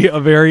would be a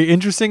very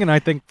interesting and I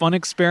think fun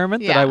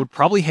experiment that I would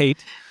probably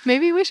hate.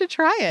 Maybe we should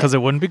try it. Because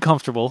it wouldn't be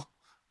comfortable,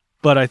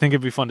 but I think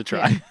it'd be fun to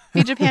try. Yeah.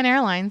 Be Japan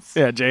Airlines.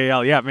 Yeah,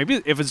 JAL. Yeah,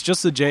 maybe if it's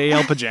just the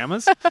JAL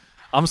pajamas,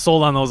 I'm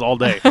sold on those all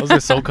day. Those are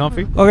so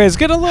comfy. Okay,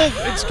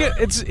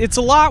 it's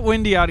a lot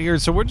windy out here,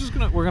 so we're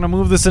gonna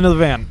move this into the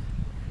van.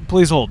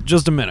 Please hold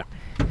just a minute.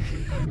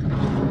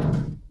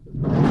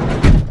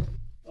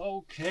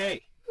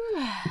 Okay.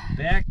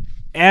 Back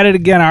at it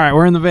again. All right,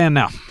 we're in the van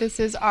now. This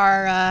is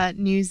our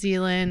New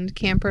Zealand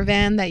camper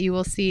van that you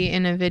will see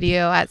in a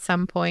video at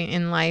some point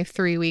in life,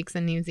 3 weeks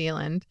in New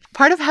Zealand.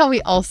 Part of how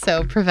we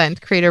also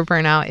prevent creator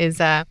burnout is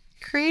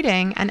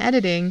creating and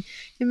editing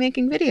and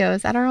making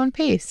videos at our own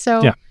pace.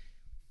 So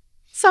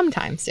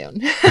sometime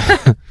soon.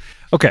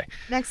 Okay.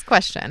 Next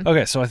question.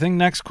 Okay, so I think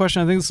this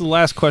is the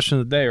last question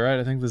of the day, right?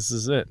 I think this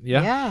is it.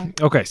 Yeah?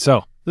 Okay,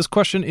 so this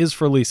question is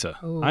for Lisa.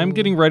 Ooh. I'm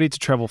getting ready to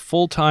travel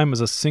full-time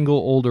as a single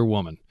older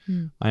woman.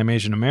 I am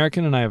Asian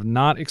American, and I have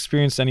not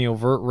experienced any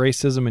overt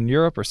racism in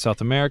Europe or South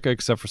America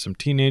except for some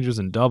teenagers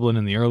in Dublin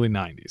in the early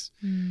 90s.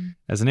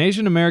 As an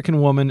Asian American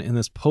woman in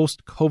this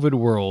post-COVID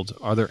world,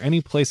 are there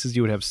any places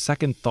you would have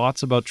second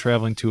thoughts about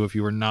traveling to if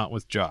you were not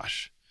with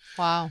Josh?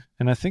 Wow.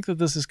 And I think that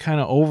this is kind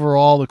of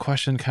overall, the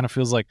question kind of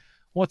feels like,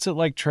 what's it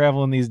like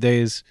traveling these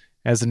days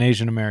as an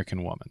Asian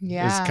American woman?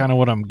 Yeah. Is kind of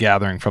what I'm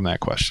gathering from that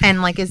question.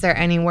 And like, is there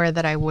anywhere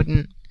that I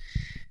wouldn't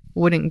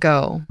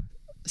go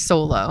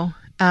solo?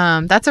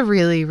 That's a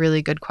really,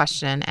 really good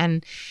question.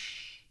 And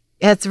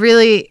it's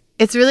really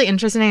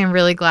interesting. I'm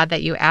really glad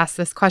that you asked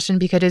this question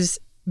because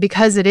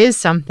it is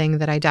something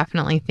that I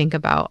definitely think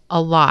about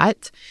a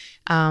lot,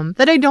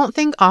 that I don't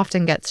think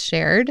often gets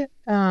shared,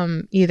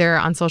 either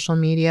on social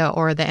media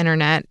or the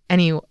internet.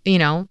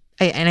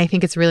 And I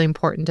think it's really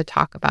important to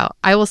talk about.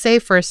 I will say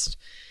first,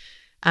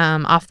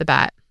 off the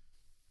bat,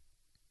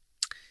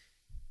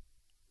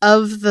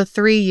 of the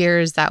 3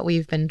 years that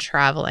we've been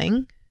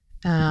traveling,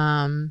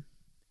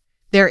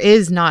 there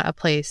is not a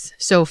place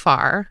so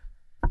far,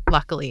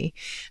 luckily,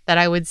 that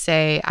I would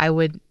say I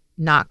would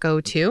not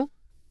go to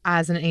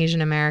as an Asian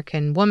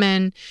American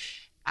woman,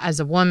 as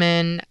a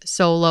woman,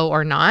 solo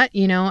or not.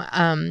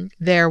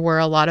 There were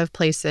a lot of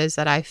places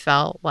that I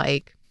felt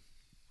like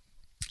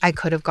I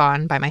could have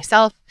gone by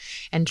myself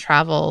and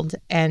traveled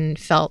and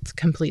felt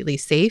completely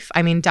safe.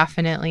 I mean,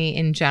 definitely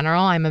in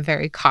general, I'm a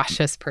very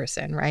cautious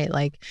person, right?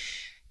 Like,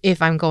 if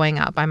I'm going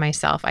out by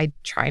myself, I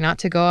try not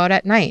to go out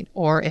at night.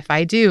 Or if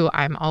I do,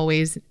 I'm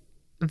always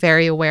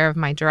very aware of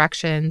my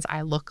directions.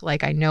 I look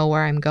like I know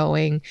where I'm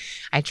going.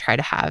 I try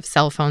to have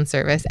cell phone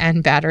service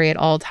and battery at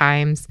all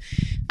times.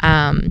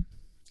 And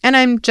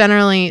I'm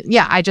generally,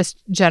 I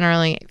just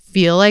generally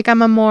feel like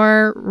I'm a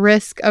more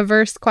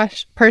risk-averse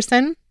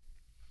person.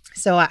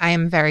 So I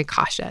am very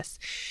cautious.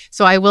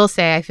 So I will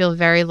say I feel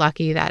very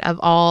lucky that of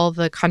all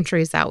the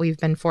countries that we've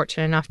been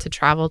fortunate enough to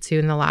travel to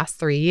in the last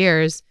 3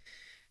 years,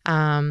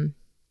 I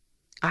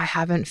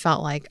haven't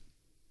felt like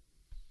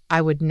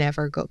I would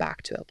never go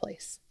back to a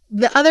place.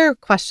 The other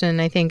question,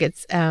 I think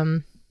it's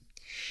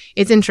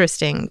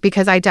interesting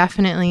because I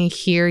definitely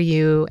hear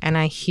you and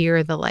I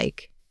hear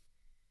the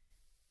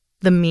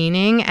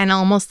meaning and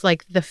almost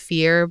like the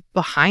fear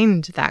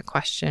behind that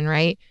question,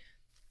 right?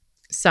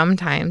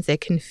 Sometimes it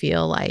can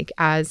feel like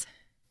as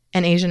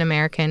an Asian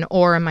American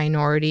or a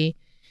minority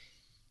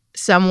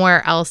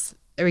somewhere else,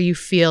 or you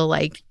feel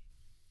like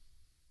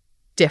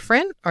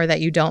different or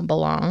that you don't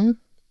belong.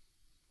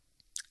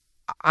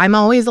 I'm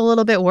always a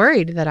little bit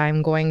worried that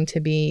I'm going to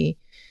be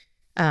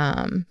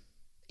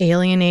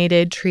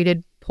alienated,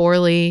 treated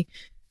poorly,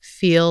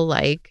 feel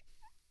like,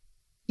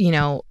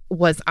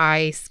 was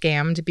I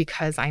scammed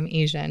because I'm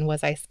Asian?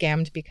 Was I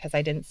scammed because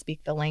I didn't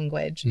speak the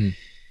language?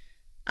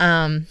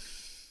 And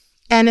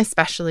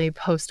especially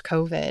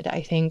post-COVID,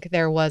 I think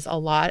there was a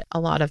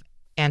lot of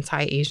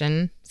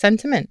anti-Asian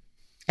sentiment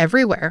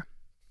everywhere.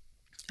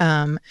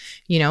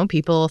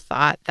 People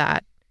thought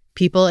that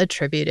people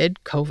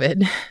attributed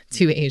COVID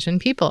to Asian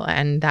people,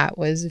 and that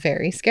was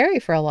very scary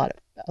for a lot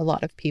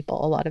of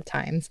people, a lot of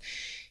times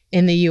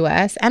in the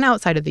US and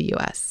outside of the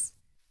US.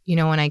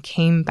 When I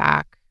came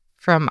back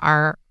from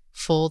our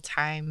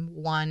full-time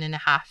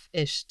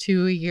 1.5-ish,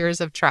 2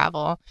 years of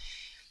travel,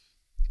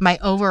 my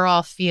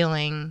overall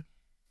feeling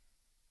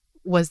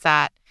was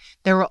that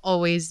there will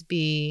always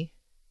be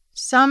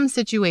some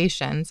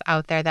situations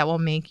out there that will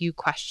make you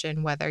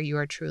question whether you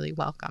are truly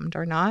welcomed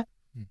or not.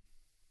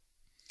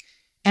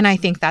 And I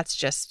think that's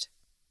just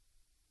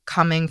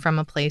coming from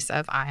a place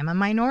of I'm a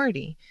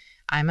minority.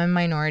 I'm a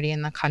minority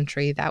in the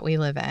country that we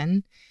live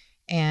in.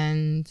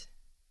 And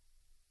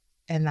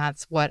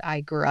that's what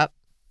I grew up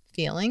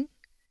feeling.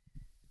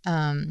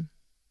 We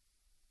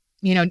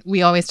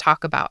always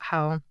talk about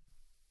how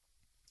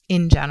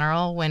in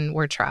general, when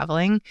we're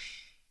traveling,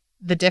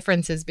 the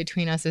differences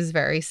between us is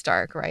very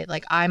stark, right?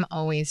 Like I'm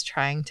always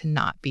trying to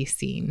not be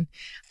seen.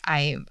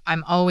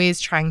 I'm always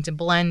trying to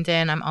blend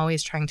in. I'm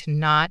always trying to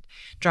not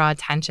draw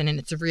attention. And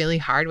it's really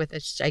hard with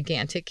this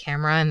gigantic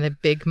camera and the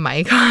big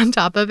mic on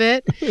top of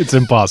it. It's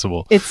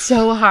impossible. It's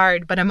so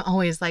hard. But I'm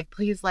always like,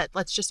 please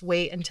let's just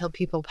wait until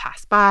people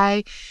pass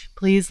by.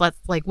 Please let's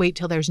wait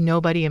till there's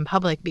nobody in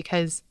public,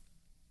 because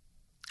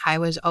I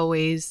was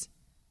always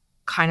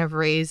kind of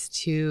raised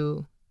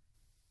to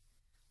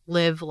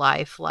live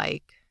life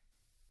like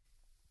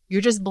you're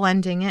just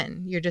blending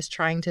in. You're just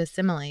trying to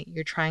assimilate.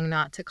 You're trying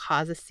not to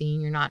cause a scene.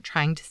 You're not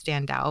trying to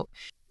stand out.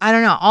 I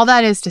don't know. All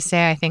that is to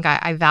say, I think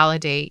I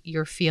validate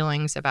your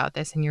feelings about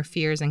this and your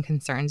fears and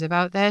concerns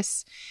about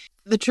this.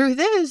 The truth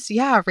is,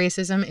 yeah,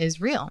 racism is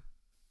real.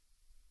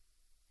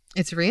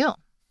 It's real.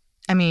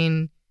 I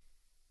mean,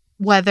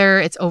 whether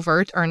it's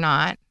overt or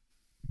not,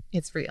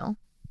 it's real.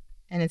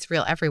 And it's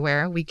real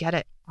everywhere. We get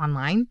it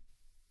online.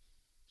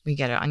 We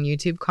get it on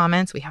YouTube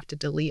comments. We have to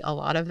delete a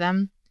lot of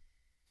them.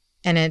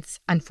 And it's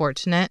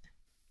unfortunate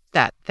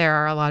that there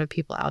are a lot of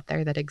people out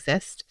there that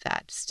exist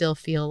that still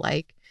feel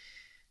like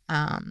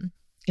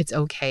it's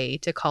okay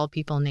to call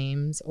people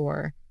names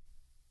or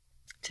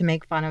to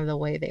make fun of the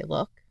way they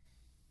look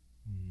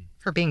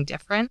for being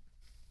different.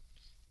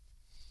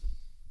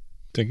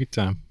 Take your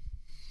time.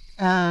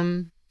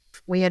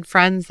 We had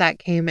friends that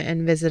came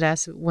and visit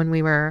us when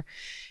we were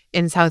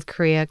in South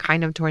Korea,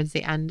 kind of towards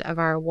the end of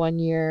our 1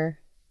 year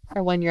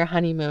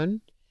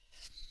honeymoon.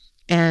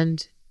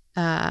 And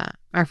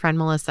our friend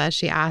Melissa,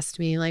 she asked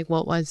me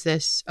what was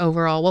the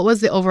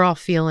overall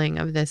feeling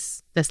of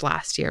this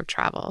last year of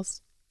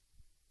travels?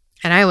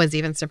 And I was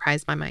even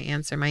surprised by my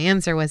answer. My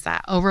answer was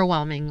that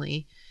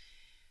overwhelmingly,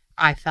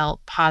 I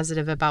felt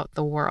positive about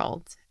the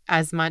world.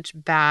 As much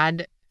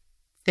bad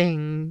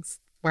things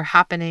were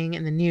happening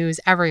in the news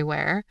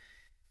everywhere,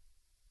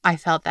 I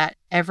felt that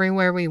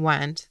everywhere we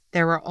went,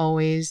 there were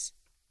always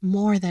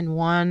more than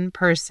one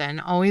person,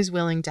 always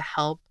willing to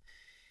help,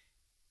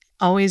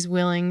 always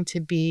willing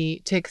to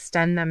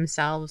extend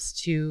themselves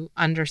to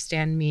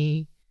understand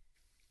me,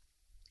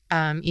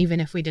 even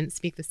if we didn't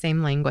speak the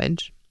same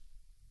language.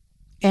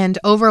 And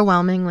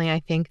overwhelmingly, I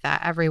think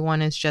that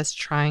everyone is just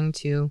trying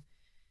to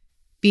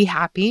be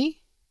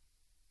happy.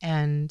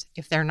 And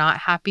if they're not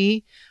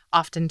happy,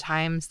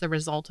 oftentimes the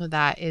result of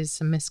that is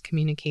some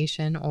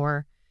miscommunication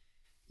or,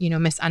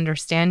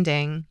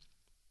 misunderstanding.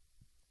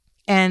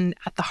 And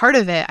at the heart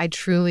of it, I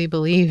truly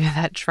believe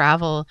that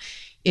travel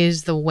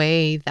is the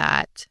way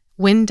that,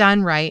 when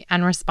done right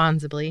and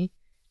responsibly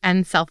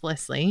and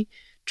selflessly,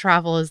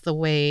 travel is the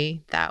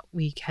way that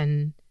we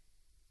can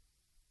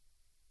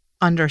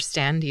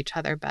understand each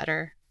other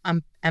better,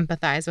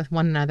 empathize with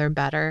one another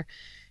better,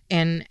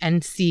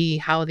 and see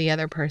how the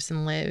other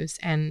person lives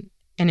and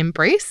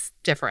embrace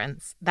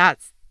difference.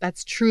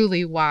 That's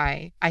truly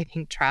why I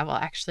think travel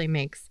actually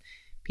makes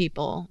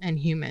people and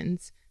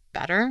humans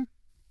better.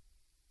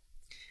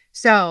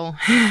 So,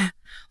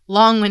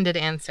 long-winded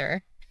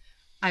answer.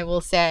 I will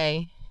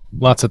say,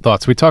 lots of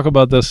thoughts. We talk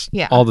about this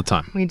all the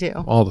time. We do.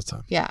 All the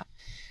time. Yeah,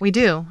 we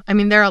do. I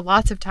mean, there are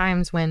lots of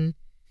times when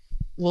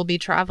we'll be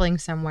traveling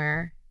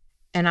somewhere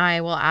and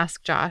I will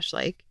ask Josh,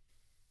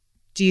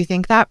 do you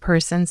think that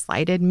person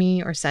slighted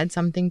me or said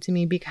something to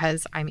me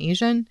because I'm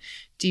Asian?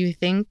 Do you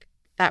think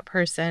that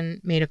person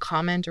made a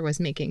comment or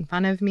was making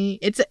fun of me?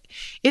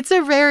 It's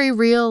a very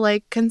real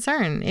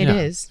concern. It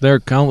is. There are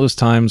countless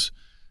times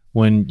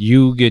when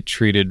you get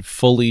treated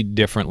fully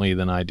differently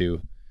than I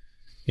do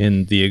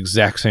in the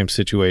exact same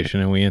situation,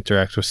 and we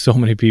interact with so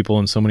many people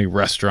in so many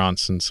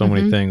restaurants and so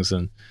many things,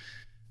 and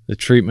the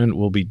treatment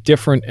will be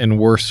different and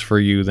worse for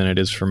you than it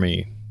is for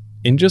me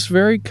in just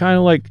very kind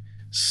of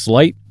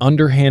slight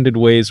underhanded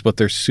ways, but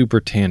they're super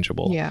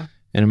tangible. Yeah.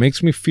 And it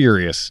makes me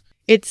furious.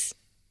 It's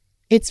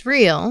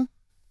real.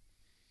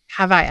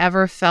 Have I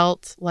ever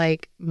felt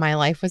like my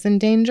life was in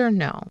danger?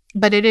 No.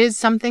 But it is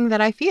something that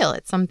I feel.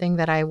 It's something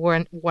that I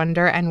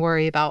wonder and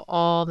worry about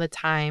all the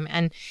time.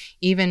 And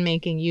even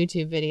making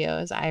YouTube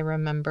videos, I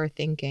remember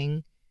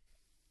thinking,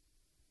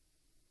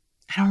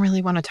 I don't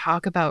really want to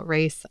talk about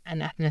race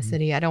and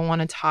ethnicity. I don't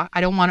want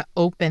to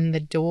open the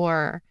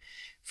door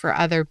for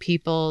other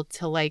people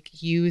to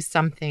like use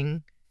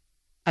something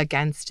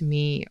against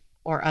me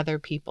or other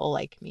people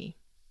like me.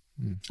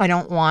 I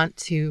don't want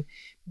to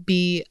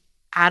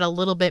add a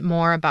little bit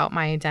more about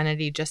my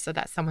identity just so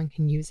that someone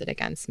can use it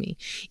against me.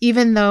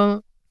 Even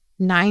though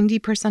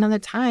 90% of the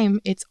time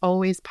it's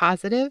always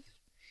positive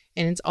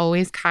and it's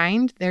always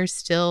kind, there's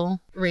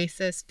still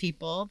racist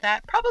people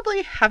that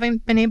probably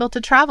haven't been able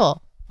to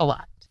travel a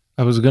lot.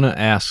 I was going to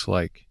ask,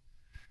 like,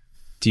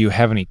 do you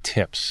have any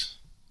tips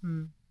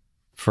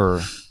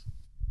for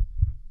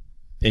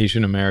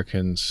Asian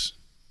Americans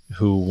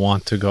who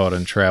want to go out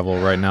and travel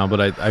right now?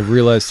 But I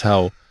realized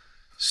how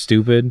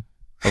stupid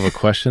of a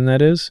question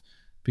that is,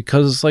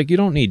 because it's like, you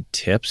don't need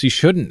tips. You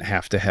shouldn't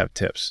have to have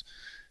tips.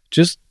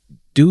 Just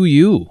do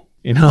you,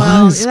 you know?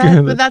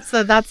 Well, but that's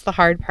the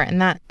hard part.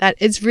 And that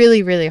it's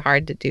really, really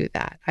hard to do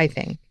that, I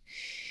think.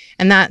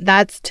 And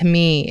that's to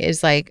me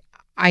is like,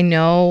 I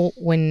know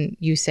when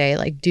you say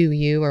like, do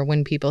you, or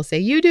when people say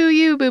you do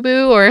you, boo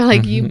boo, or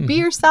like you be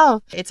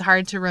yourself, it's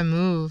hard to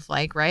remove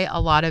like, right, a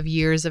lot of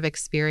years of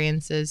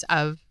experiences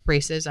of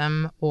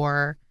racism,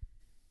 or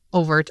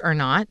overt or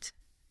not.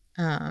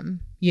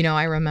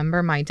 I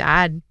remember my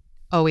dad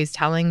always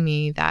telling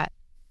me that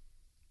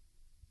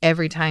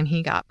every time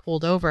he got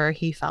pulled over,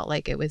 he felt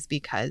like it was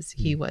because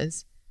he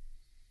was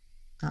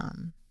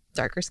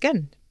darker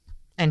skinned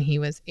and he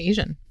was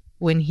Asian.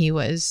 When he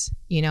was,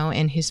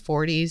 in his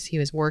 40s, he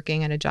was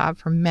working at a job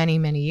for many,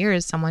 many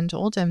years. Someone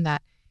told him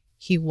that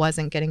he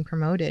wasn't getting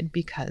promoted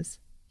because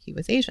he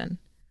was Asian.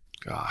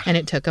 Gosh. And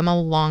it took him a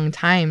long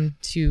time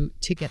to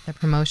get the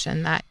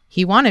promotion that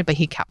he wanted, but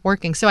he kept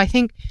working. So I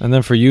think... And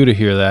then for you to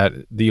hear that,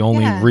 the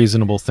only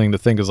reasonable thing to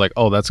think is like,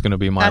 oh, that's going to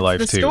be my life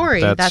too.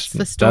 That's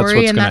the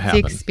story, and that's the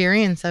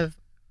experience of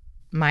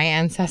my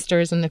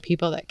ancestors and the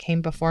people that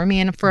came before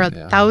me, and for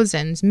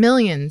thousands,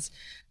 millions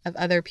of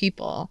other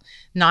people,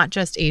 not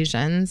just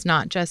Asians,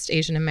 not just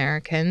Asian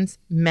Americans,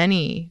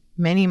 many,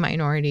 many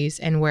minorities,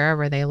 and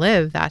wherever they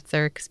live, that's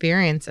their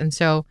experience. And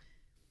so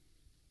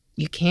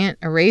you can't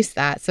erase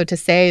that. So to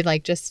say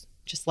like, just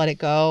let it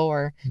go,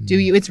 or do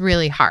you, it's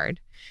really hard.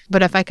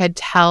 But if I could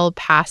tell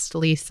past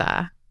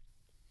Lisa,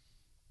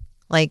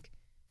 like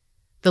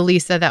the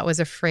Lisa that was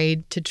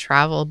afraid to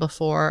travel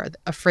before,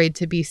 afraid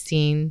to be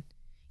seen,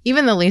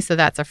 even the Lisa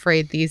that's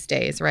afraid these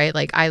days, right?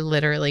 Like I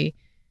literally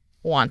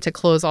want to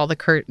close all the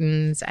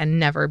curtains and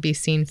never be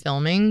seen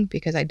filming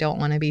because I don't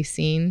want to be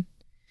seen.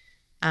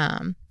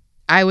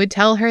 I would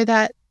tell her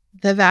that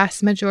the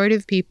vast majority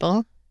of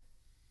people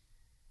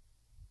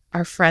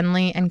are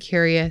friendly and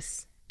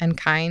curious and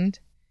kind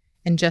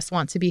and just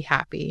want to be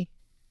happy.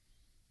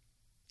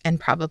 And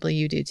probably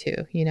you do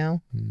too,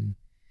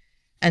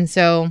 And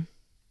so,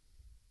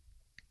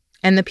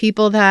 and the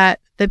people that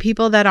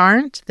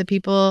aren't, the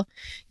people,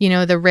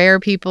 the rare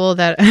people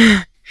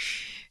that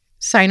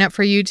sign up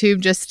for YouTube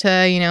just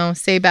to,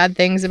 say bad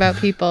things about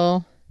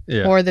people,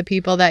 or the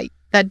people that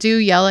do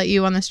yell at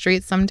you on the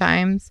street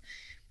sometimes,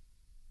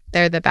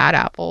 they're the bad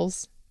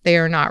apples. They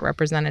are not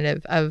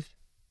representative of,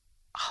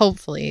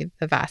 hopefully,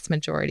 the vast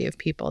majority of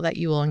people that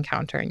you will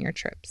encounter in your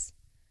trips.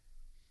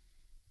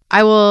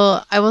 I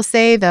will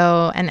say,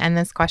 though, and end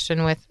this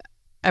question with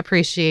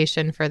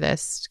appreciation for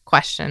this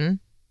question.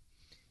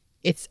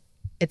 It's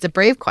a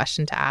brave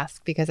question to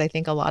ask, because I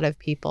think a lot of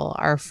people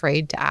are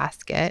afraid to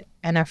ask it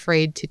and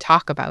afraid to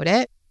talk about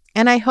it.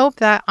 And I hope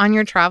that on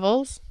your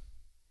travels,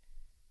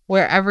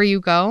 wherever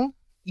you go,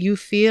 you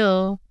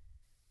feel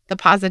the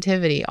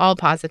positivity, all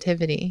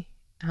positivity.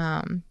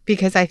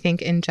 Because I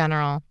think in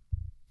general,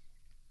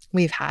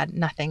 we've had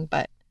nothing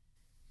but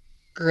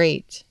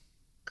great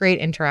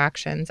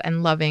interactions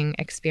and loving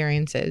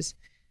experiences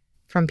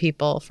from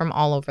people from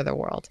all over the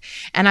world.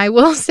 And I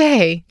will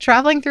say,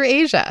 traveling through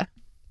Asia,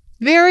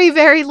 very,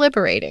 very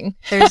liberating.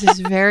 There's this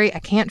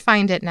I can't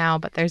find it now,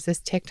 but there's this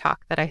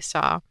TikTok that I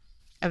saw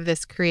of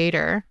this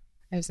creator.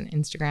 It was on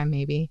Instagram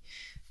maybe.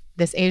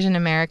 This Asian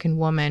American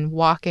woman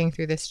walking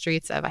through the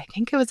streets of, I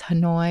think it was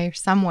Hanoi or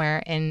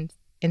somewhere in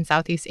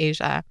Southeast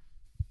Asia.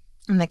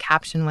 And the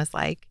caption was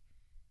like,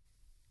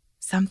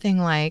 something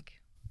like,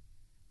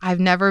 I've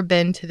never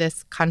been to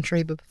this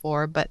country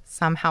before, but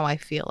somehow I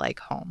feel like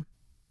home.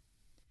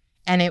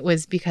 And it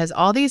was because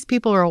all these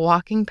people were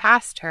walking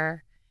past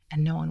her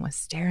and no one was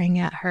staring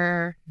at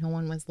her. No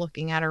one was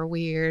looking at her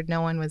weird.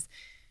 No one was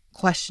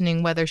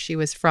questioning whether she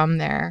was from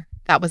there.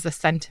 That was the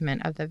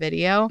sentiment of the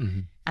video. Mm-hmm.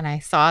 And I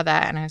saw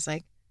that and I was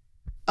like,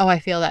 oh, I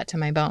feel that to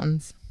my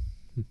bones.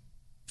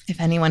 If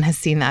anyone has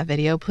seen that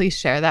video, please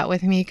share that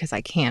with me because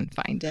I can't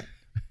find it.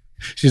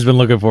 She's been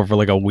looking for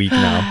like a week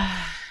now.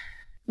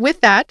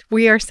 With that,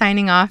 we are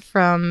signing off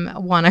from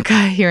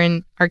Wanaka here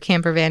in our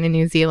camper van in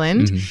New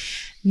Zealand.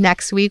 Mm-hmm.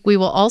 Next week, we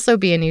will also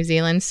be in New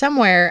Zealand,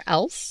 somewhere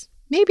else.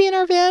 maybe in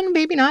our van,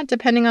 maybe not,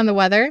 depending on the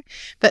weather.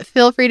 But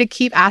feel free to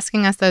keep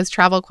asking us those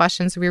travel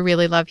questions. We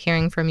really love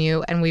hearing from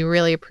you, and we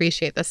really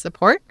appreciate the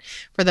support.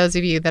 For those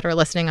of you that are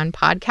listening on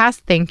podcast,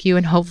 thank you,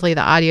 and hopefully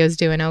the audio is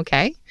doing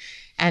okay.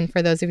 And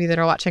for those of you that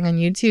are watching on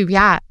YouTube,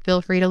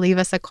 feel free to leave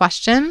us a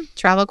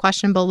travel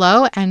question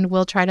below, and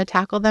we'll try to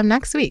tackle them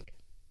next week.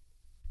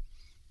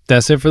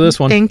 That's it for this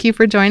one. Thank you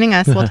for joining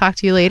us. We'll talk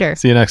to you later.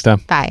 See you next time.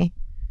 Bye.